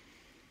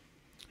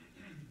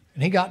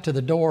 And he got to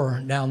the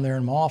door down there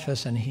in my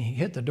office, and he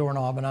hit the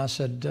doorknob, and I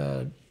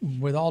said,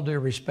 with all due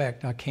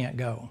respect, I can't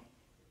go.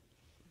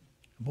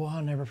 Boy,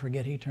 I'll never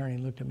forget, he turned and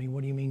he looked at me,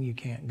 what do you mean you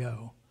can't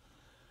go?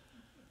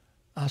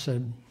 I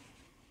said,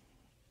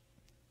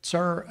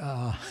 sir,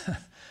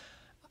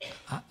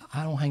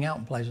 I don't hang out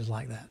in places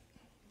like that.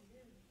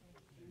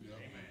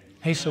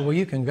 He said, well,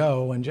 you can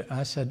go. And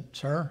I said,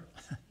 sir,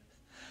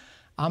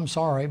 I'm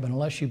sorry, but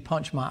unless you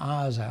punch my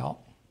eyes out,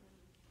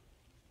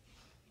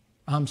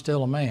 I'm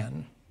still a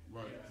man.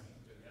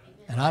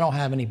 And I don't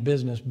have any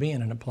business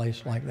being in a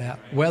place like that.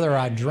 Whether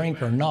I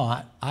drink or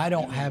not, I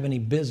don't have any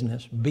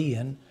business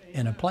being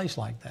in a place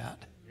like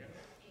that.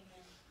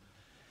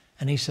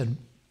 And he said,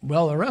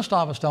 well, the rest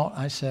of us don't.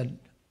 I said,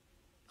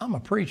 I'm a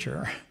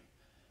preacher.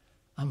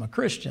 I'm a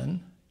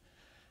Christian.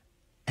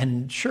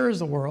 And sure as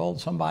the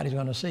world, somebody's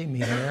going to see me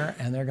there,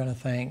 and they're going to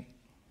think,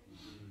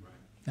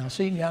 Now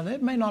see, yeah,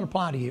 it may not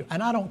apply to you,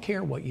 and I don't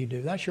care what you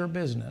do. That's your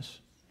business.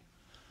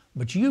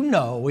 But you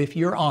know, if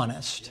you're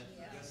honest,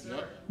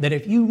 that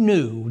if you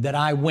knew that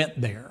I went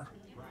there,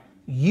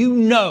 you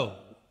know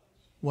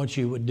what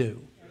you would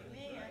do.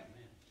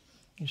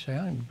 You say,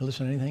 I don't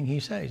listen to anything he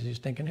says. He's a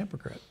stinking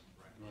hypocrite.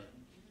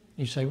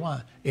 You say,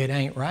 why? It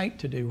ain't right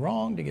to do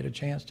wrong to get a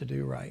chance to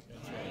do right.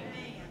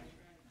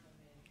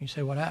 You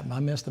say, what happened? I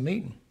missed the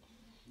meeting.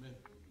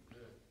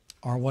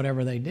 Or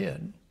whatever they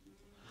did.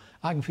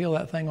 I can feel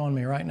that thing on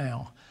me right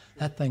now.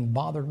 That thing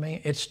bothered me.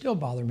 It still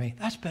bothered me.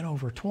 That's been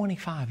over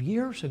 25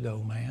 years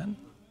ago, man.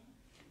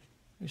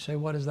 You say,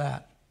 what is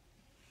that?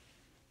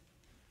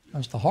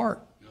 That's the heart.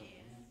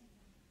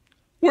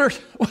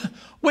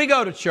 We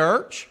go to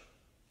church.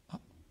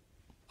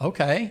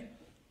 Okay.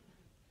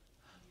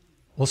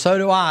 Well, so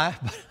do I,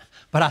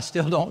 but I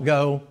still don't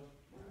go.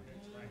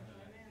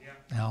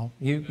 Now,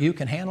 you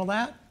can handle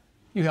that?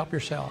 You help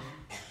yourself.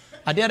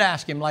 I did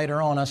ask him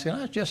later on, I said,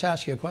 I'll just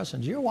ask you a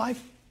question. Does your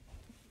wife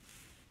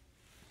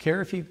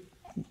care if you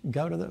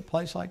go to the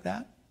place like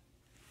that?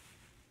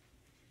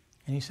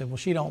 And he said, well,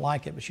 she don't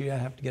like it, but she'd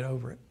have to get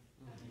over it.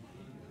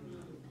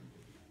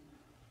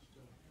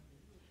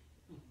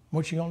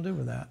 What you going to do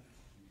with that?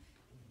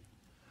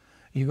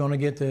 You going to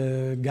get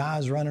the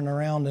guys running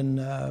around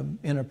in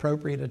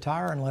inappropriate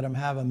attire and let them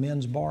have a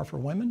men's bar for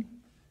women?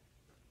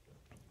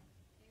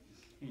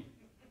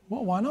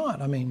 Well, why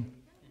not? I mean,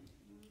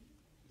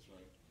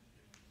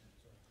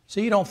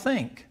 see, you don't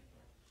think.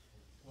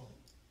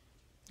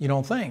 You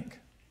don't think.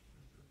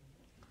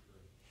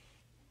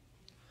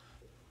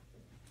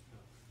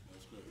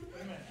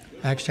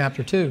 Acts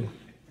chapter 2.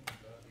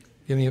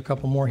 Give me a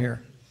couple more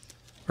here.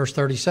 Verse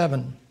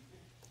 37.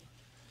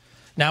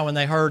 Now when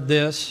they heard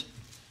this,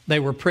 they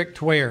were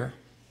pricked where?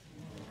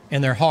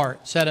 In their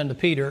heart, said unto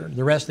Peter,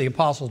 the rest of the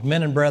apostles,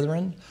 men and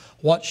brethren,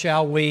 what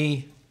shall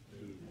we...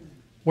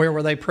 Where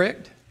were they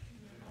pricked?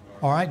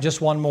 All right,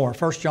 just one more.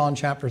 1 John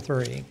chapter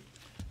 3.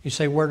 You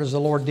say, where does the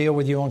Lord deal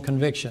with you on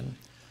conviction?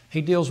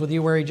 He deals with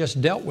you where He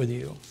just dealt with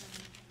you.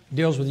 He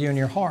deals with you in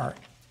your heart.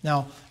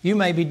 Now, you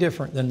may be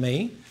different than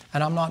me,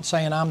 and I'm not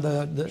saying I'm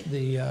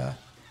the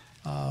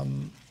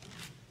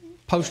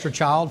poster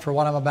child for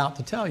what I'm about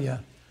to tell you.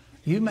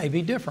 You may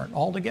be different,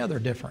 altogether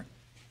different.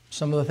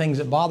 Some of the things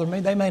that bother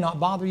me, they may not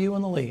bother you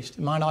in the least.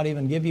 It might not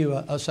even give you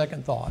a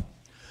second thought.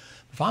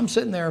 If I'm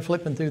sitting there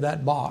flipping through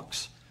that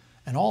box,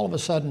 and all of a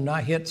sudden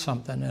I hit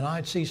something, and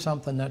I see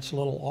something that's a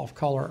little off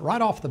color,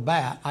 right off the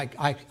bat,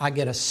 I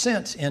get a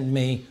sense in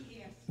me,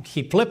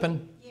 keep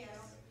flipping.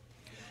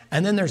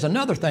 And then there's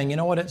another thing, you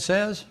know what it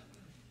says?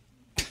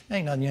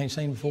 Ain't nothing you ain't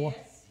seen before.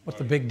 What's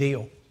the big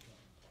deal?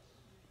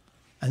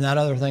 And that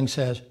other thing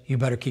says, you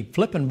better keep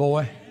flipping,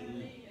 boy.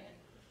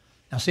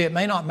 Now see, it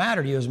may not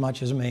matter to you as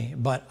much as me,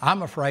 but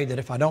I'm afraid that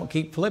if I don't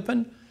keep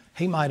flipping,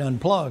 he might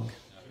unplug.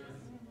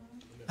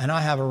 And I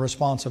have a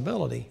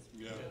responsibility.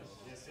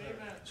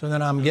 So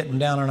then I'm getting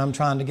down and I'm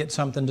trying to get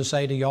something to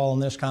say to y'all on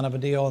this kind of a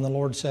deal, and the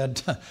Lord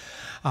said,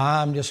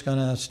 I'm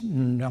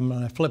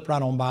gonna flip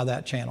right on by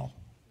that channel.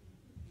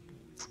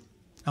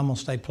 I'm gonna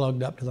stay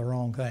plugged up to the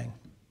wrong thing.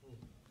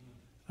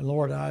 And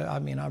Lord, I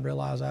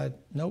realize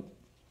nope.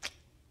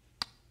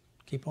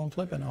 Keep on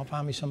flipping. I'll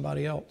find me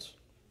somebody else.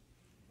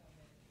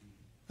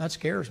 That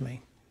scares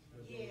me.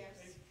 Yes.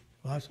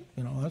 Well,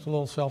 that's a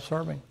little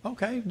self-serving.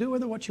 Okay, do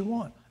with it what you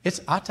want.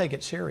 I take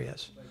it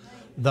serious.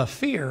 The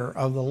fear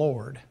of the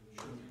Lord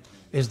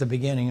is the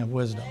beginning of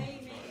wisdom.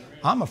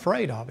 I'm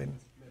afraid of Him.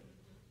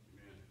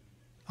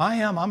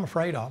 I'm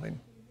afraid of Him.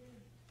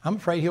 I'm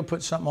afraid He'll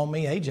put something on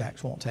me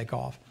Ajax won't take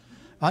off.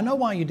 I know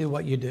why you do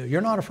what you do.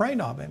 You're not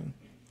afraid of Him.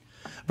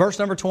 Verse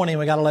number 20, and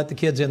we got to let the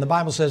kids in. The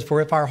Bible says,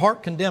 for if our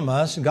heart condemn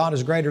us, God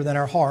is greater than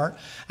our heart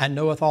and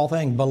knoweth all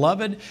things.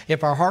 Beloved,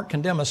 if our heart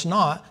condemn us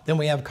not, then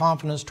we have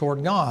confidence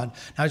toward God.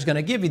 Now He's going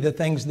to give you the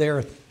things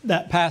there,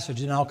 that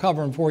passage, and I'll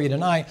cover them for you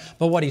tonight.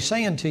 But what He's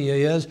saying to you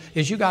is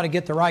you got to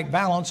get the right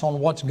balance on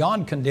what's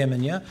God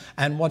condemning you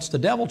and what's the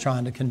devil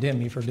trying to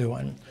condemn you for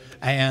doing.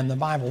 And the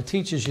Bible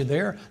teaches you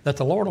there that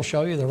the Lord will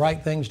show you the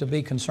right things to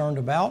be concerned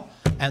about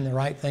and the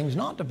right things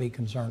not to be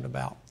concerned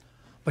about.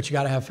 But you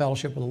got to have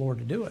fellowship with the Lord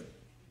to do it.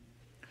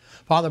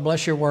 Father,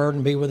 bless your word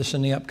and be with us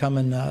in the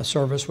upcoming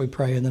service, we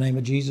pray in the name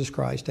of Jesus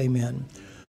Christ. Amen.